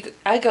about, like,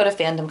 I go to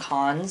fandom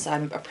cons.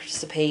 I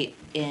participate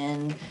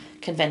in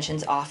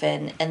conventions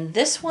often. And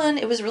this one,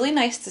 it was really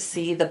nice to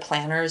see the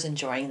planners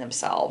enjoying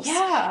themselves.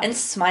 Yeah. And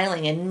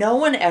smiling. And no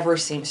one ever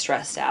seemed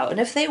stressed out. And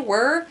if they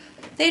were,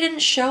 they didn't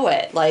show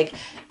it. Like,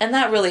 and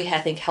that really, I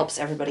think, helps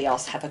everybody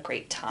else have a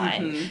great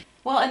time. Mm-hmm.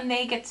 Well, and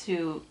they get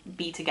to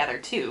be together,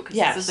 too. Because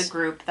Yes. this is a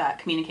group that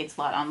communicates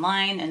a lot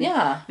online. And,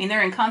 Yeah. I mean,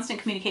 they're in constant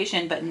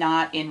communication, but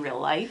not in real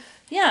life.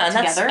 Yeah, and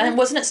together. and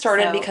wasn't it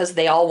started because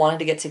they all wanted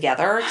to get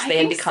together? Because they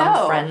had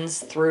become friends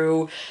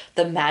through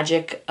the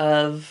magic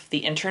of the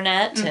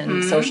internet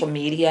and social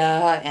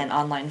media and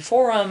online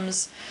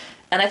forums.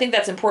 And I think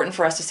that's important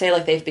for us to say,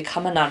 like, they've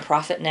become a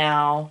nonprofit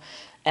now.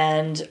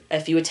 And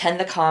if you attend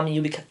the con,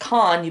 you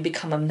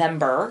become a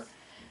member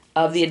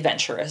of the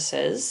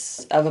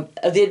Adventuresses of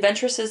the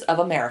Adventuresses of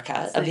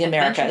America, So of the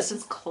Americas.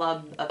 Adventuresses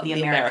Club of the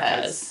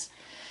Americas.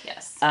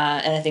 Yes.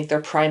 And I think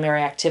their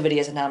primary activity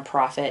as a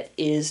nonprofit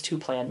is to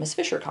plan Miss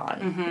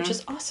FisherCon, which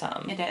is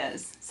awesome. It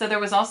is. So there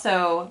was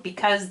also,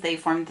 because they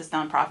formed this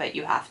nonprofit,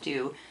 you have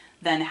to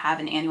then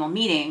have an annual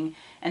meeting.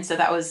 And so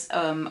that was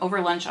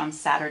over lunch on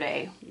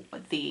Saturday.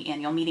 The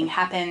annual meeting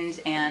happened,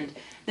 and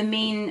the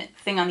main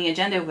thing on the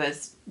agenda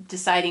was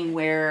deciding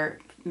where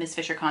Miss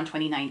FisherCon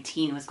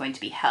 2019 was going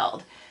to be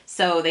held.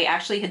 So they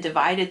actually had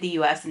divided the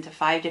U.S. into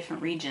 5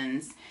 different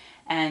regions,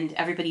 and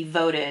everybody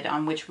voted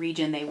on which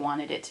region they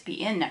wanted it to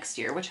be in next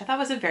year, which I thought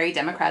was a very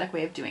democratic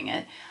way of doing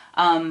it.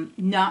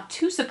 Not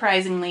too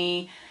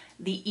surprisingly,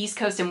 the East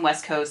Coast and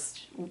West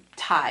Coast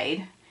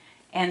tied.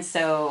 And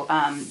so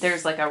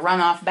there's like a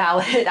runoff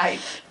ballot. I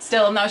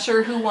still am not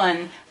sure who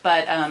won,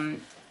 but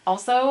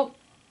also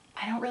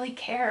I don't really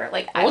care.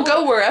 Like, we'll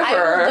go wherever.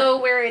 I will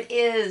go where it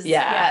is.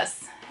 Yeah.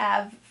 Yes.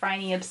 Have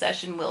Franny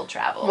Obsession will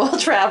travel. Will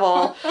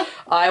travel.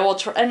 I will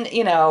and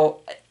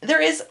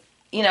there is,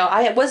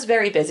 I was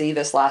very busy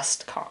this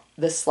last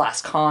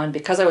con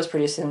because I was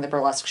producing the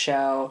burlesque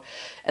show.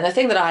 And the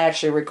thing that I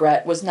actually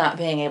regret was not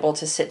being able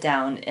to sit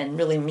down and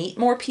really meet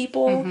more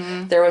people.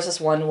 There was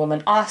this one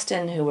woman,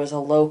 Austin, who was a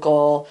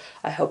local.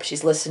 I hope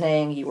she's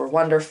listening. You were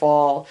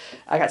wonderful.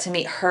 I got to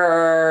meet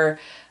her.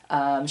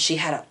 She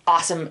had an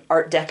awesome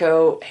Art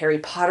Deco Harry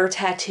Potter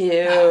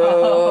tattoo.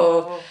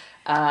 Oh.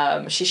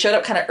 She showed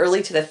up kind of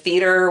early to the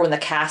theater when the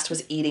cast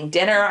was eating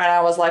dinner, and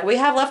I was like, we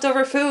have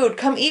leftover food,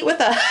 come eat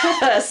with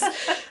us.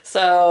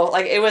 So,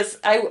 like,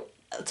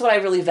 that's what I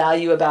really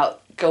value about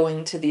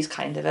going to these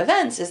kind of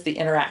events, is the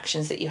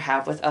interactions that you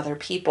have with other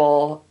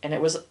people. And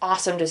it was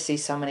awesome to see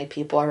so many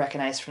people I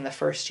recognized from the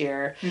first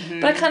year.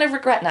 But I kind of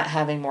regret not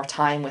having more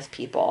time with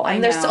people.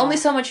 And there's only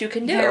so much you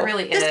can do. There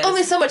really is. There's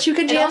only so much you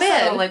can jam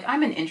in. Like,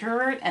 I'm an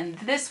introvert, and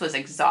this was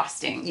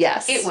exhausting.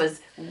 Yes. It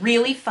was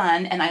really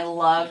fun, and I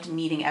loved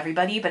meeting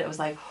everybody, but it was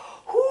like,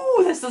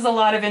 whoo, this is a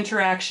lot of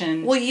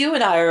interaction. Well, you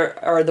and I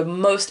are the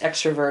most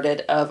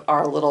extroverted of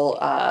our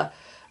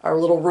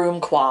little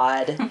room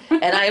quad.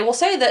 And I will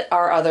say that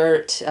our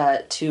other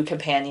 2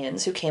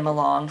 companions who came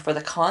along for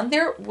the con,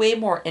 they're way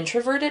more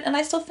introverted, and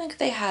I still think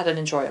they had an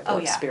enjoyable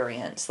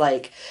experience.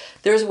 Like,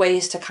 there's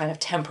ways to kind of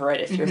temper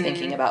it if you're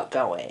thinking about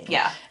going.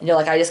 Yeah. And you're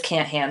like, I just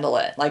can't handle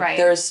it. Like,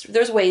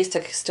 there's ways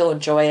to still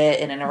enjoy it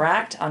and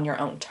interact on your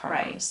own terms.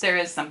 Right. There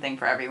is something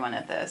for everyone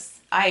at this.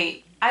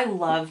 I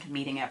loved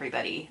meeting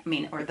everybody. I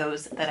mean, or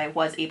those that I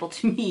was able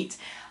to meet.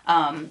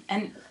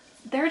 And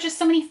there are just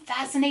so many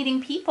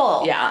fascinating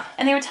people. Yeah.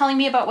 And they were telling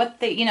me about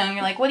what they, and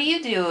you're like, what do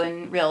you do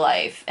in real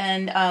life?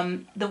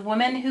 And the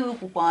woman who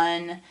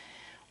won,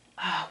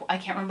 I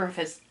can't remember if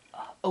it's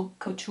Haute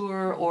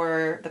Couture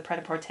or the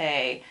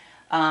Pret-a-Porter.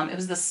 It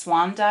was the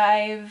Swan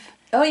Dive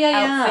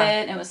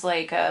outfit. It was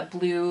like a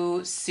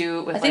blue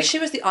suit with, I think she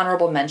was the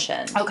honorable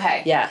mention.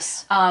 Okay.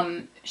 Yes.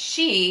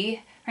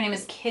 Her name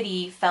is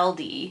Kitty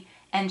Feldy,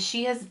 and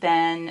she has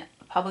been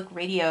public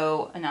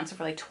radio announcer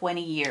for like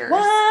 20 years.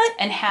 What?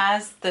 And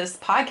has this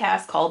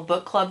podcast called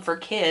Book Club for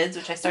Kids,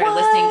 which I started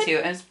listening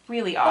to, and it's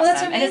really awesome.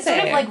 That's amazing. And it's sort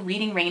of like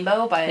Reading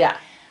Rainbow,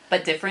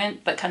 but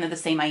different, but kind of the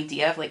same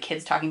idea of like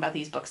kids talking about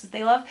these books that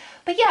they love.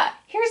 But yeah,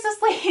 here's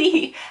this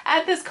lady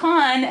at this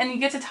con, and you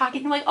get to talk,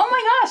 and you're like, oh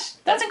my gosh,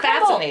 that's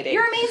incredible. Fascinating.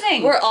 You're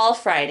amazing. We're all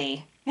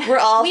Friday. We're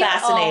all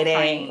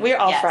fascinating. We're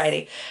all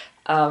Friday.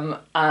 One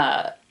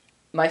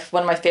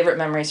of my favorite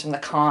memories from the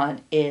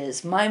con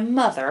is my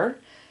mother,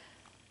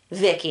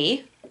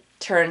 Vicky,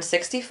 turned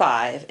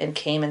 65 and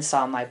came and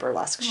saw my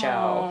burlesque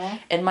show. Aww.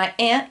 And my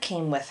aunt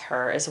came with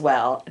her as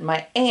well. And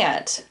my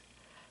aunt,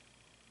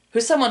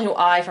 who's someone who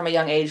I, from a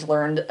young age,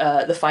 learned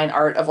the fine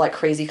art of, like,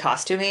 crazy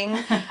costuming.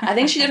 I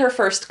think she did her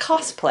first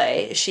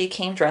cosplay. She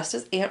came dressed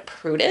as Aunt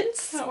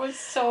Prudence. That was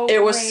so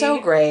It was so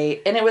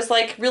great. And it was,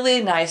 like,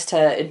 really nice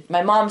to...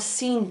 My mom's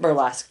seen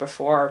burlesque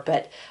before,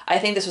 but I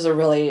think this was a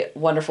really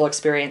wonderful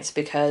experience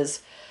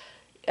because...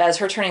 As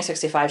her turning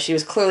 65, she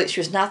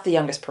was not the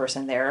youngest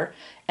person there,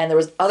 and there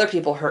was other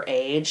people her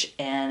age,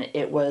 and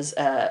it was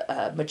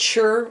a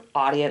mature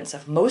audience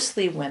of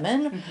mostly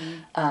women,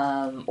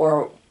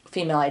 or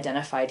female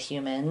identified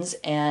humans,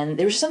 and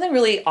there was something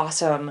really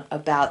awesome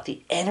about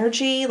the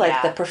energy.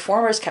 Like, the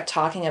performers kept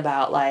talking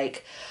about,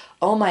 like,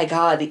 oh my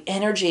God, the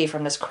energy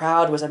from this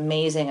crowd was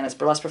amazing, and as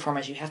burlesque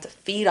performers, you have to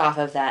feed off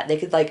of that. They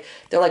could, like,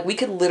 they're like, we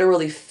could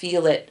literally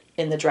feel it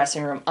in the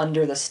dressing room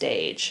under the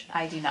stage.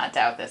 I do not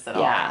doubt this at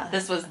all.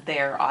 This was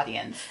their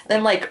audience.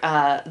 Then, like,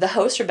 the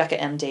host, Rebecca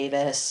M.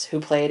 Davis,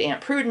 who played Aunt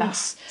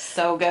Prudence,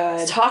 so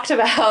good, talked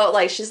about,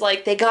 like, she's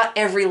like, they got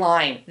every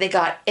line, they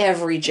got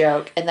every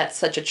joke, and that's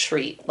such a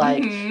treat.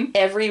 Like,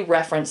 every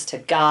reference to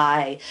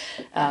Guy,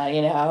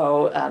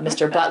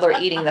 Mr. Butler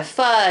eating the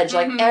fudge,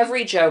 like,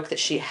 every joke that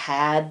she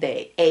had,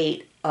 they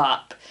ate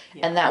up,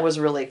 and that was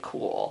really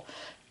cool.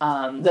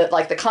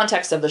 The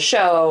context of the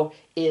show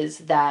is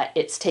that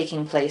it's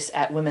taking place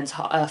at women's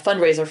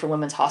fundraiser for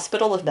Women's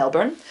Hospital of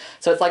Melbourne.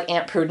 So it's like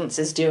Aunt Prudence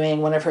is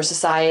doing one of her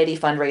society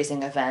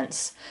fundraising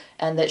events,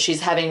 and that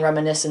she's having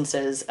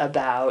reminiscences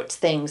about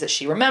things that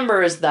she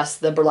remembers, thus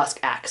the burlesque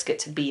acts get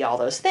to be all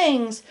those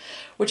things,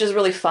 which is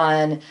really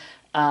fun.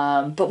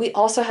 But we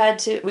also got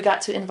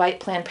to invite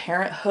Planned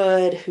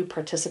Parenthood, who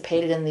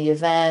participated in the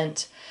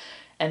event.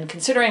 And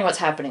considering what's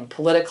happening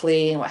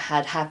politically and what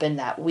had happened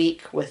that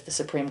week with the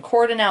Supreme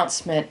Court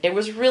announcement, it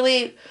was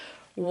really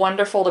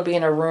wonderful to be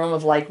in a room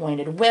of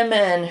like-minded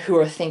women who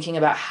are thinking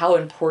about how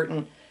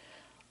important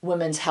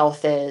women's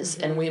health is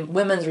and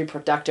women's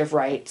reproductive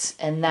rights.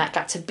 And that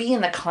got to be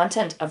in the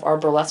content of our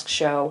burlesque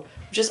show,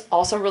 which is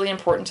also really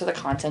important to the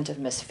content of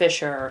Miss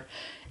Fisher.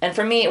 And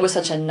for me, it was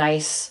such a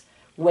nice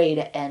way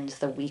to end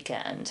the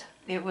weekend.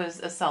 It was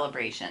a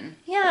celebration.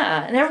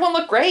 Yeah, and everyone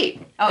looked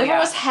great. Everyone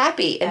was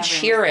happy and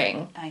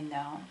cheering. I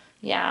know.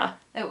 Yeah.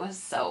 It was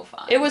so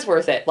fun. It was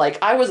worth it.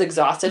 Like, I was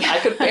exhausted. I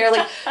could barely...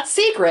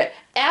 Secret,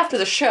 after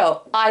the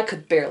show, I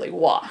could barely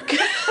walk.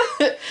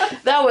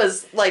 That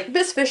was, like,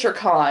 Miss Fisher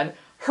Con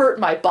hurt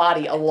my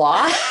body a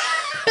lot.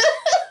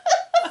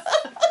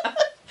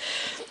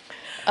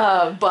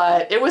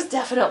 But it was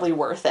definitely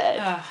worth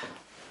it.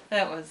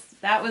 That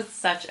was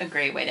such a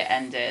great way to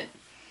end it.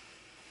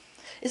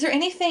 Is there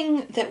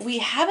anything that we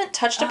haven't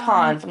touched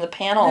upon from the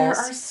panels?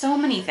 There are so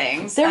many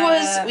things. There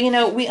was,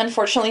 we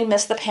unfortunately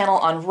missed the panel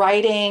on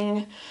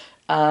writing,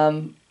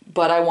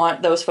 but I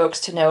want those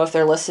folks to know, if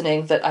they're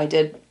listening, that I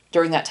did,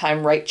 during that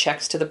time, write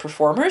checks to the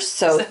performers.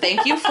 So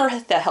thank you for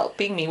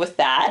helping me with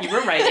that. You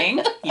were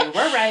writing.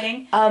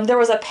 There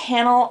was a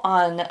panel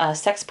on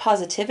sex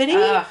positivity.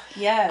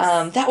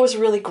 Yes. That was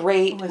really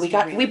great.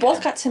 We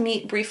both got to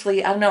meet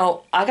briefly. I don't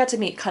know. I got to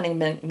meet Cunning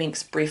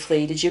Minx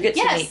briefly. Did you get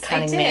to meet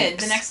Cunning Minx? Yes, I did.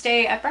 The next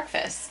day at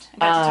breakfast. I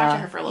got to talk to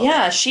her for a little bit.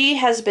 Yeah, she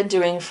has been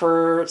doing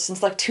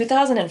since like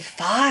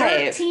 2005.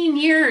 13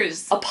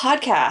 years. A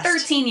podcast.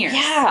 13 years.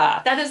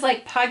 Yeah. That is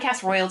like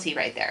podcast royalty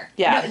right there.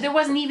 Yeah. There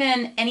wasn't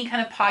even any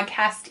kind of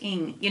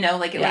podcasting,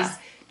 like it was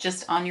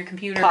just on your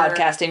computer.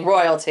 Podcasting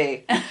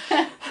royalty.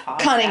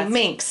 Cunning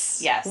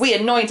Minx. Yes. We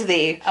anoint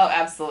thee. Oh,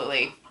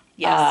 absolutely.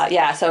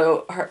 Yes.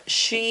 So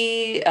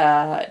she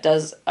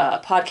does a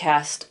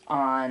podcast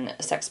on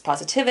sex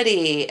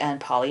positivity and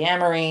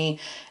polyamory,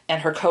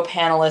 and her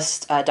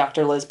co-panelists,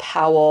 Dr. Liz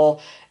Powell,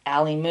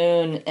 Allie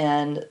Moon,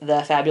 and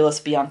the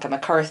fabulous Bianca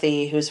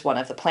McCarthy, who's one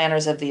of the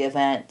planners of the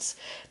event.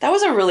 That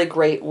was a really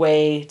great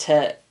way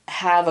to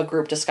have a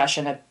group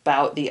discussion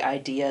about the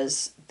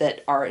ideas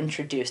that are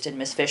introduced in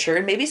Miss Fisher,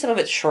 and maybe some of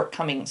its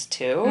shortcomings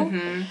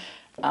too.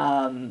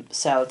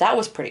 So that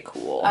was pretty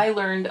cool. I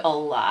learned a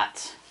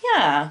lot.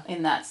 Yeah.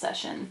 In that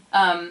session.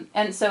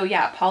 And so,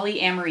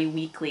 Polyamory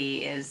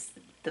Weekly is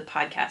the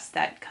podcast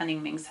that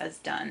Cunning Minx has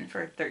done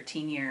for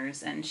 13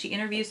 years. And she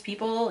interviews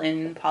people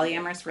in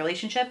polyamorous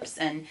relationships.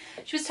 And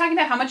she was talking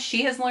about how much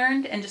she has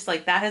learned. And just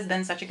like that has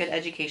been such a good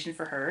education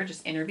for her,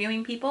 just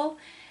interviewing people.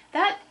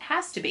 That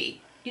has to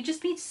be. You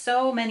just meet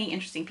so many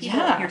interesting people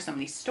and hear so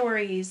many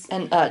stories.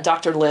 And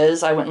Dr.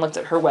 Liz, I went and looked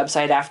at her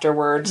website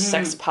afterwards,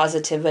 Sex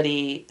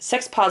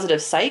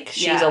Positive Psych.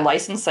 She's a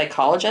licensed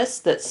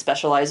psychologist that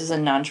specializes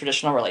in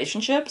non-traditional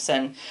relationships.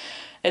 And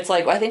it's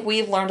like, I think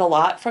we've learned a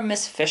lot from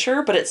Miss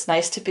Fisher, but it's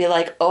nice to be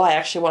like, oh, I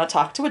actually want to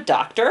talk to a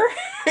doctor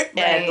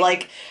and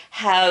like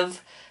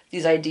have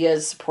these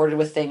ideas supported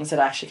with things that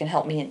actually can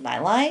help me in my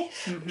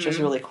life, which is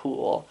really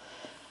cool.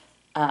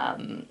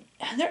 And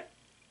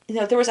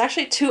there was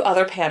actually 2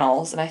 other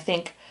panels, and I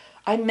think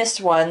I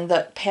missed one,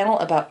 the panel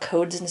about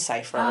codes and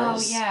ciphers.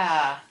 Oh,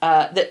 yeah.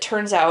 That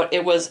turns out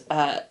it was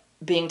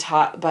being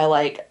taught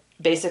by,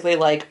 basically,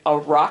 a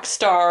rock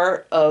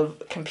star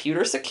of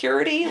computer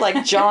security,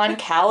 like John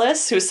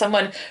Callis, who's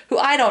someone who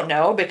I don't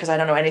know because I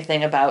don't know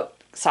anything about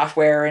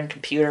software and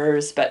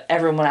computers, but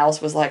everyone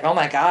else was like, oh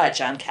my God,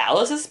 John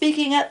Callis is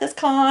speaking at this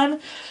con.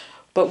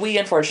 But we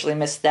unfortunately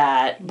missed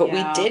that. But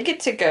we did get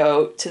to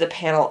go to the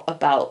panel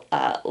about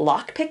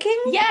lockpicking.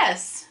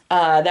 Yes.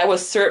 That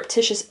was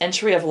surreptitious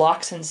entry of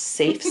locks and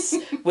safes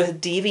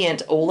with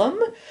deviant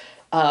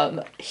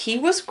Olam. He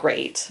was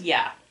great.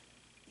 Yeah.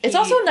 It's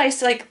also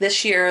nice,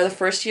 this year, the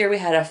first year we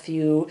had a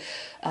few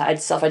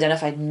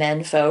self-identified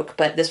men folk,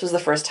 but this was the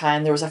first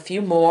time there was a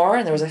few more,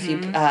 and there was a few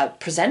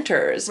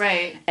presenters.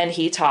 Right. And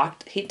he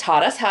taught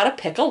us how to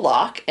pick a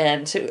lock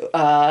and to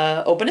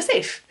open a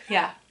safe.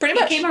 Yeah. Pretty He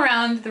much. came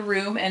around the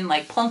room and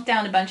like plunked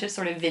down a bunch of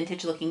sort of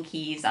vintage looking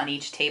keys on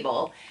each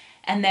table.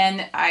 And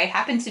then I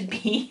happened to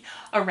be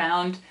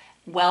around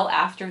well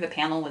after the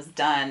panel was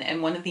done,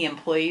 and one of the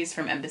employees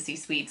from Embassy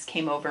Suites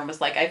came over and was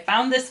like, I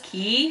found this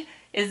key.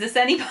 Is this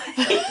anybody's?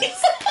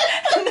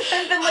 And there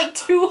have been like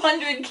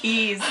 200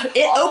 keys.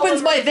 It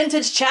opens my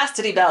vintage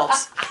chastity belt.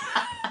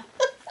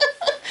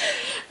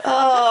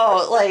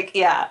 Oh, like,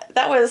 yeah,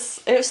 it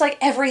was like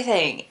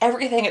everything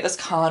at this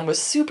con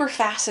was super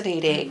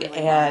fascinating, It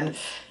really and was.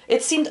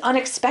 it seemed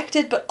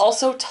unexpected, but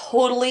also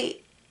totally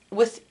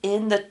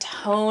within the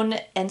tone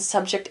and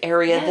subject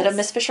area that a Yes.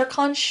 Miss Fisher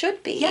con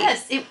should be.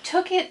 Yes, it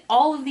took it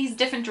all of these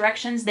different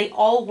directions. They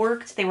all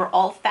worked. They were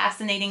all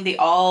fascinating. They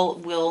all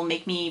will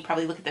make me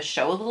probably look at the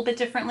show a little bit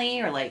differently,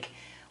 or like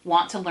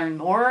want to learn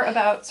more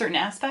about certain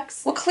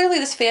aspects. Well, clearly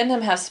this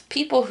fandom has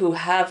people who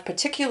have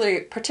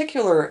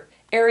particular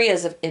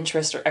areas of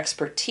interest or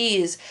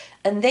expertise,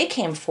 and they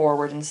came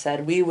forward and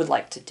said, we would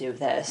like to do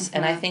this.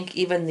 And I think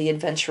even the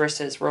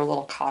adventuresses were a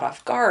little caught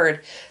off guard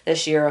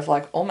this year of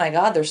like, oh my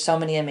God, there's so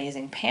many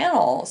amazing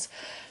panels.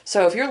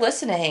 So if you're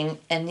listening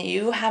and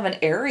you have an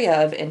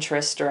area of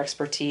interest or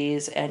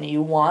expertise and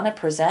you want to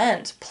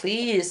present,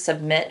 please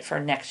submit for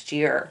next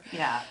year.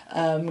 Yeah.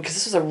 Because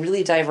this was a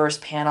really diverse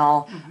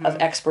panel of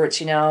experts.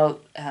 You know,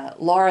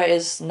 Laura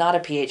is not a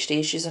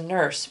PhD, she's a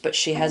nurse, but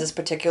she has this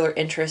particular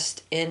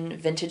interest in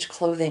vintage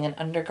clothing and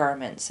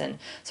undergarments. And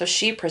so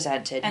she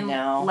presented, And you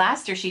know.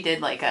 last year she did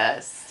like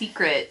a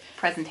secret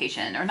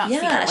presentation, or not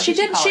secret. Yeah, What she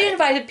did did. call She it?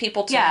 invited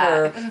people to Yeah,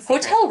 her it wasn't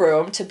secret. hotel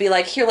room to be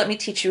like, here, let me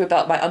teach you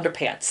about my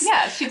underpants.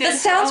 Yeah, she did. That her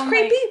sounds own,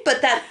 creepy, like-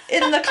 but that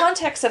in the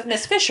context of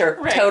Miss Fisher,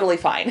 Right. totally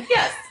fine.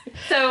 Yes.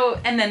 So,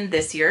 and then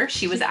this year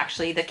she was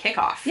actually the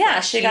kickoff. Yeah,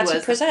 she got to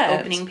was present. the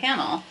opening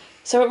panel.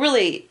 So it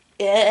really,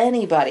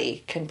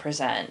 anybody can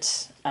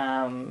present,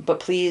 but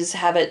please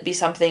have it be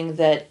something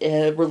that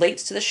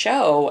relates to the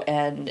show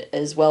and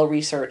is well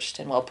researched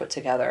and well put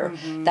together.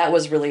 That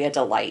was really a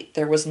delight.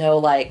 There was no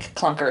like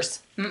clunkers.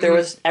 There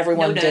was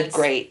everyone No did duds.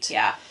 great.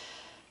 Yeah.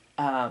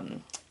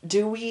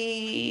 Do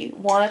we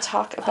want to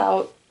talk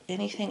about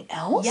anything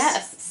else?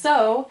 Yes.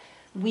 So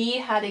we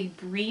had a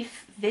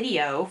brief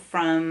video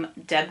from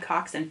Deb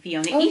Cox and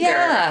Fiona Oh, Eager.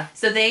 yeah.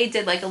 So they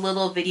did like a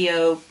little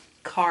video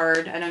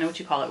card. I don't know what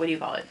you call it. What do you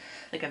call it?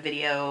 Like a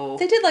video.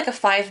 They did like a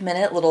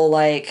 5-minute little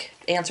like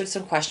answered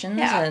some questions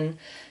Yeah. and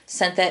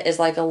sent that as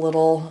like a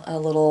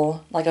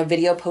little like a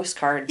video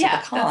postcard to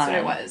Yeah, the con. that's what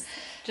it was.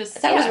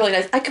 Just That was yeah. really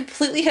nice. I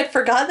completely had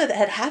forgotten that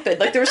had happened.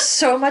 Like there was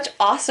so much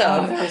Oh,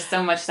 awesome. there was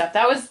so much stuff.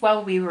 That was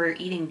while we were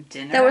eating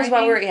dinner. That was I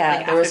while we think, were yeah.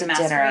 like there was after a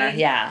the dinner. masquerade.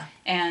 Yeah.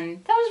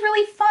 And that was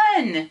really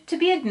fun to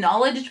be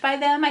acknowledged by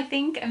them, I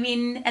think. I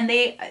mean, and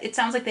it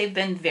sounds like they've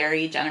been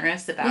very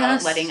generous about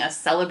Yes. letting us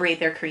celebrate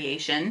their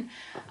creation.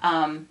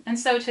 And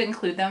so to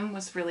include them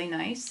was really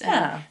nice. And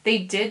Yeah. they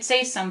did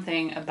say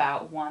something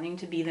about wanting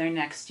to be there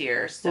next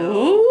year. So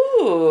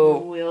Ooh.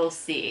 we'll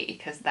see,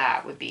 because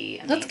that would be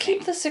amazing. Let's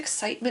keep this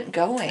excitement I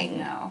going.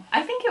 know.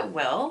 I think it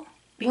will.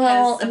 Because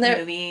Well, of and the there-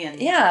 movie.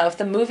 And Yeah, if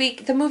the movie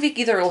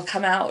either will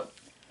come out.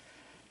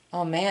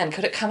 Oh man,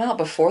 could it come out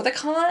before the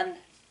con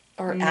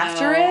or No,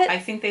 after it? I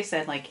think they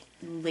said like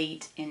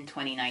late in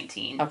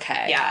 2019.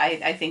 Okay. Yeah,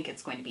 I think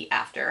it's going to be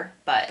after,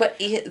 but But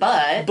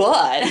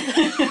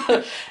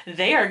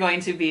they are going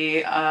to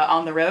be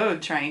on the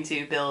road trying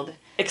to build.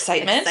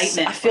 excitement.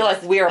 Excitement I feel for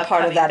like we are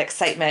part of upcoming- that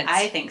excitement.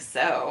 I think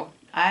so.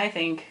 I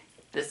think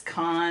this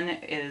con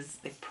is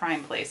the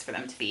prime place for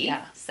them to be.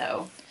 Yeah.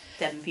 So,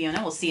 Deb and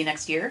Fiona, we'll see you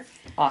next year.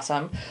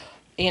 Awesome.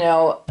 You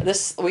know,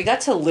 we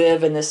got to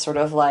live in this sort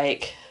of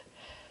like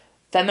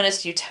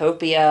feminist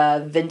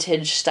utopia,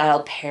 vintage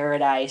styled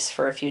paradise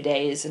for a few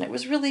days, and it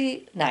was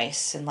really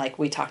nice. And like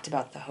we talked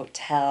about the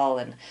hotel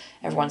and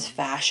everyone's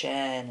fashion,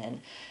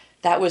 and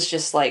that was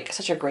just like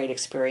such a great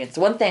experience.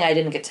 One thing I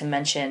didn't get to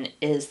mention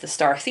is the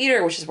Star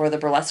Theater, which is where the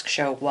burlesque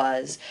show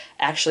was.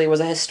 Actually, it was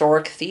a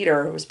historic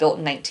theater. It was built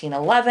in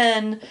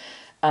 1911,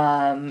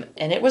 and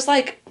it was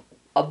like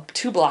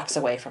 2 blocks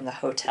away from the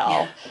hotel,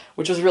 Yeah.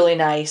 which was really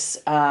nice.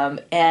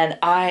 And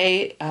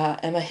I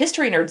am a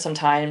history nerd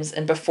sometimes,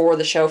 and before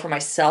the show for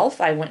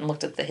myself, I went and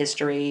looked at the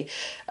history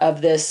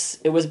of this.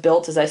 It was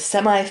built as a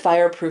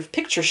semi-fireproof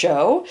picture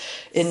show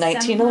in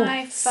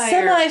 1911.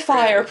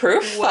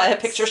 Semi-fireproof What?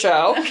 picture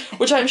show,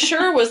 which I'm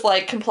sure was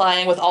like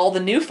complying with all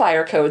the new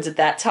fire codes at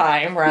that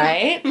time,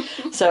 right?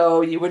 So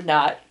you would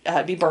not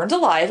be burned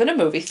alive in a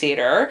movie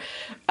theater.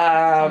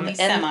 Only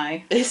semi.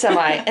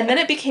 Semi. And then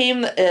it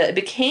became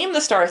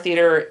the Star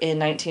Theater in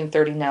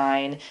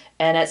 1939,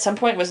 and at some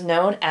point was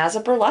known as a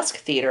burlesque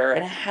theater,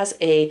 and it has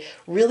a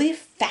really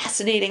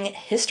fascinating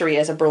history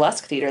as a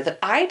burlesque theater that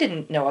I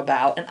didn't know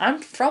about, and I'm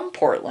from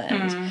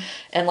Portland.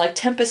 And like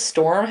Tempest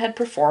Storm had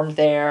performed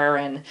there,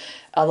 and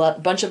a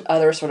bunch of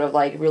other sort of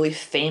like really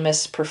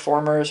famous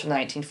performers from the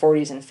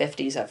 1940s and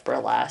 50s of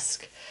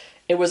burlesque.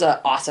 It was an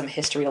awesome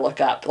history to look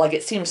up. Like,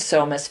 it seems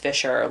so Miss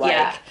Fisher. Like,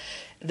 Yeah.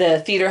 the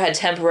theater had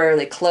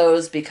temporarily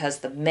closed because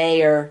the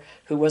mayor,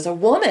 who was a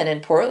woman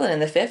in Portland in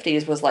the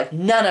 50s, was like,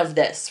 none of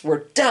this,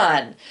 we're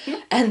done.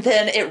 And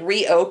then it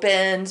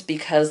reopened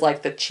because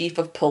like the chief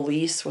of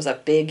police was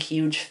a big,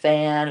 huge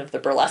fan of the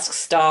burlesque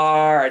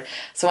star. And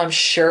so I'm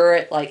sure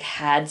it like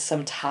had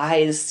some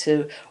ties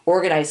to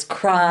organized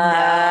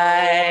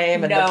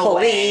crime and the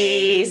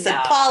police and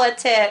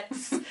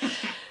politics.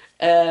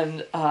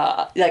 And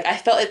like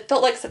it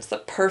felt like such the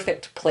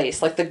perfect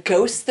place. Like the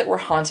ghosts that were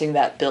haunting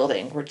that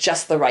building were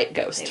just the right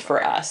ghost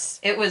for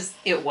us. It was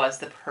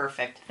the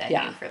perfect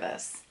venue for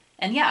this.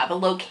 And yeah, the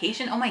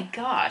location, oh my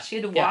gosh,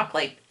 you had to walk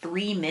like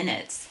 3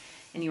 minutes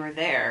and you were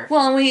there.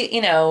 Well, and we,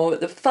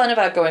 the fun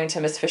about going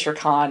to Miss Fisher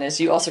Con is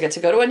you also get to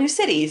go to a new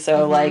city.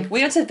 So like we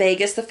went to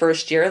Vegas the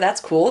first year.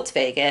 That's cool. It's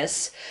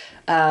Vegas.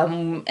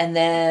 And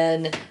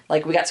then,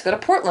 like, we got to go to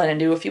Portland and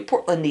do a few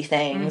Portlandy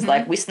things.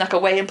 Like, we snuck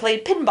away and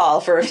played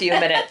pinball for a few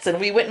minutes, and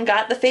we went and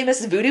got the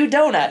famous Voodoo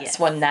Donuts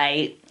one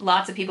night.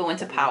 Lots of people went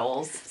to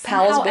Powell's.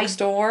 Powell's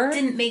bookstore.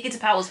 Didn't make it to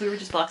Powell's. We were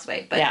just blocks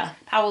away. But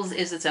Powell's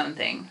is its own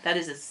thing. That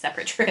is a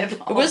separate trip.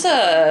 It was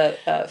a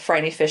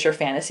Franny Fisher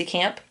fantasy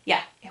camp.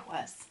 Yeah, it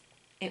was.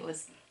 It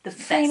was the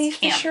best Franny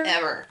camp Fisher?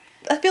 ever.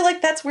 I feel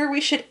like that's where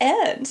we should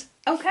end.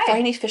 Okay.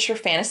 Franny Fisher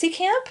fantasy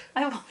camp?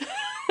 I will.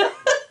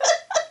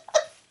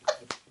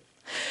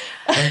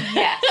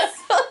 Yes.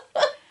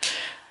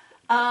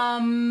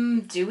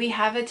 Do we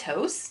have a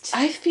toast?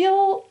 I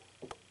feel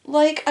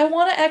like I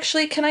want to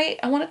actually,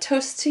 I want to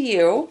toast to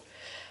you,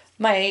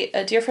 my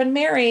dear friend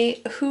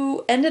Mary,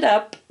 who ended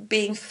up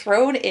being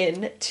thrown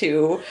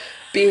into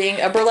being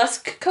a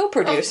burlesque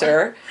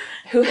co-producer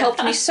who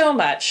helped me so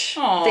much.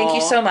 Aww. Thank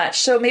you so much.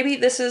 So maybe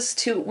this is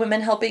to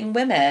women helping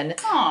women,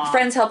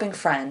 friends helping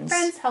friends.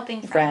 Friends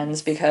helping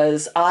friends.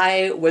 Because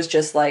I was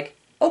just like,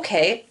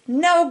 okay,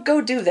 now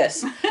go do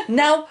this.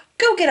 Now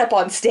go get up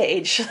on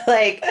stage.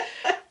 Like,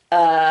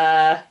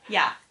 yeah.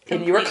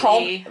 And you were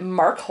called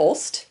Mark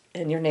Holst,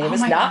 and your name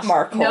is not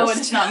Mark Holst. No,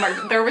 it's not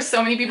Mark. There were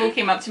so many people who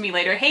came up to me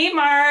later. Hey,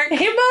 Mark.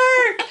 Hey,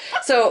 Mark.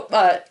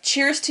 So,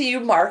 cheers to you,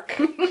 Mark,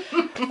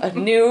 a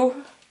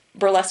new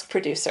burlesque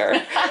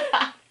producer.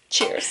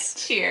 Cheers.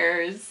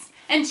 Cheers.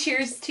 And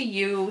cheers to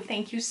you.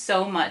 Thank you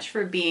so much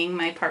for being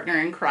my partner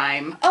in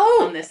crime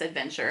on this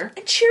adventure.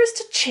 And cheers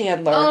to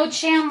Chandler. Oh,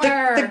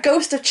 Chandler. The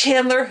ghost of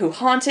Chandler who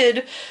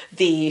haunted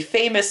the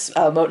famous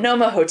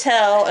Multnomah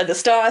Hotel and the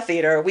Star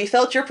Theater. We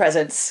felt your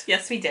presence.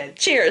 Yes, we did.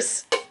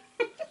 Cheers.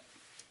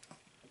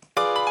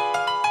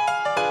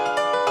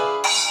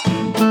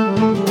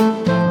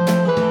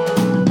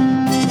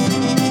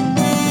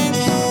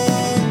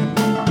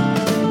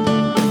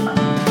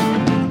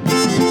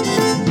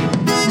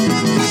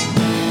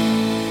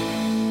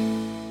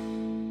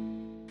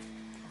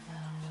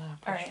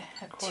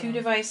 Two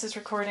devices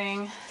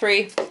recording.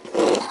 3.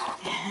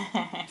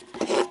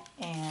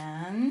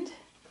 And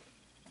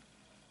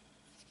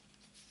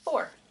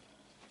 4.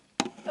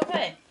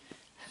 Okay.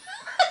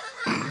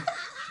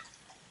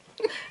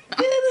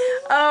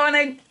 Oh, and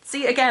I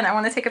see again. I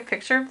want to take a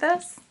picture of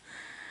this,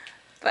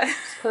 but just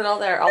put it all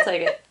there. I'll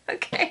take it.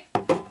 Okay.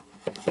 I'll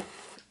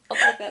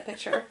take that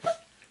picture.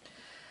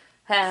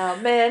 How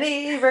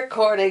many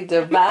recording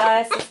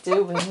devices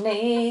do we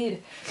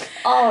need?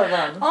 All of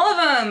them. All of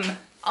them.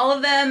 All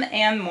of them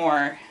and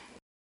more.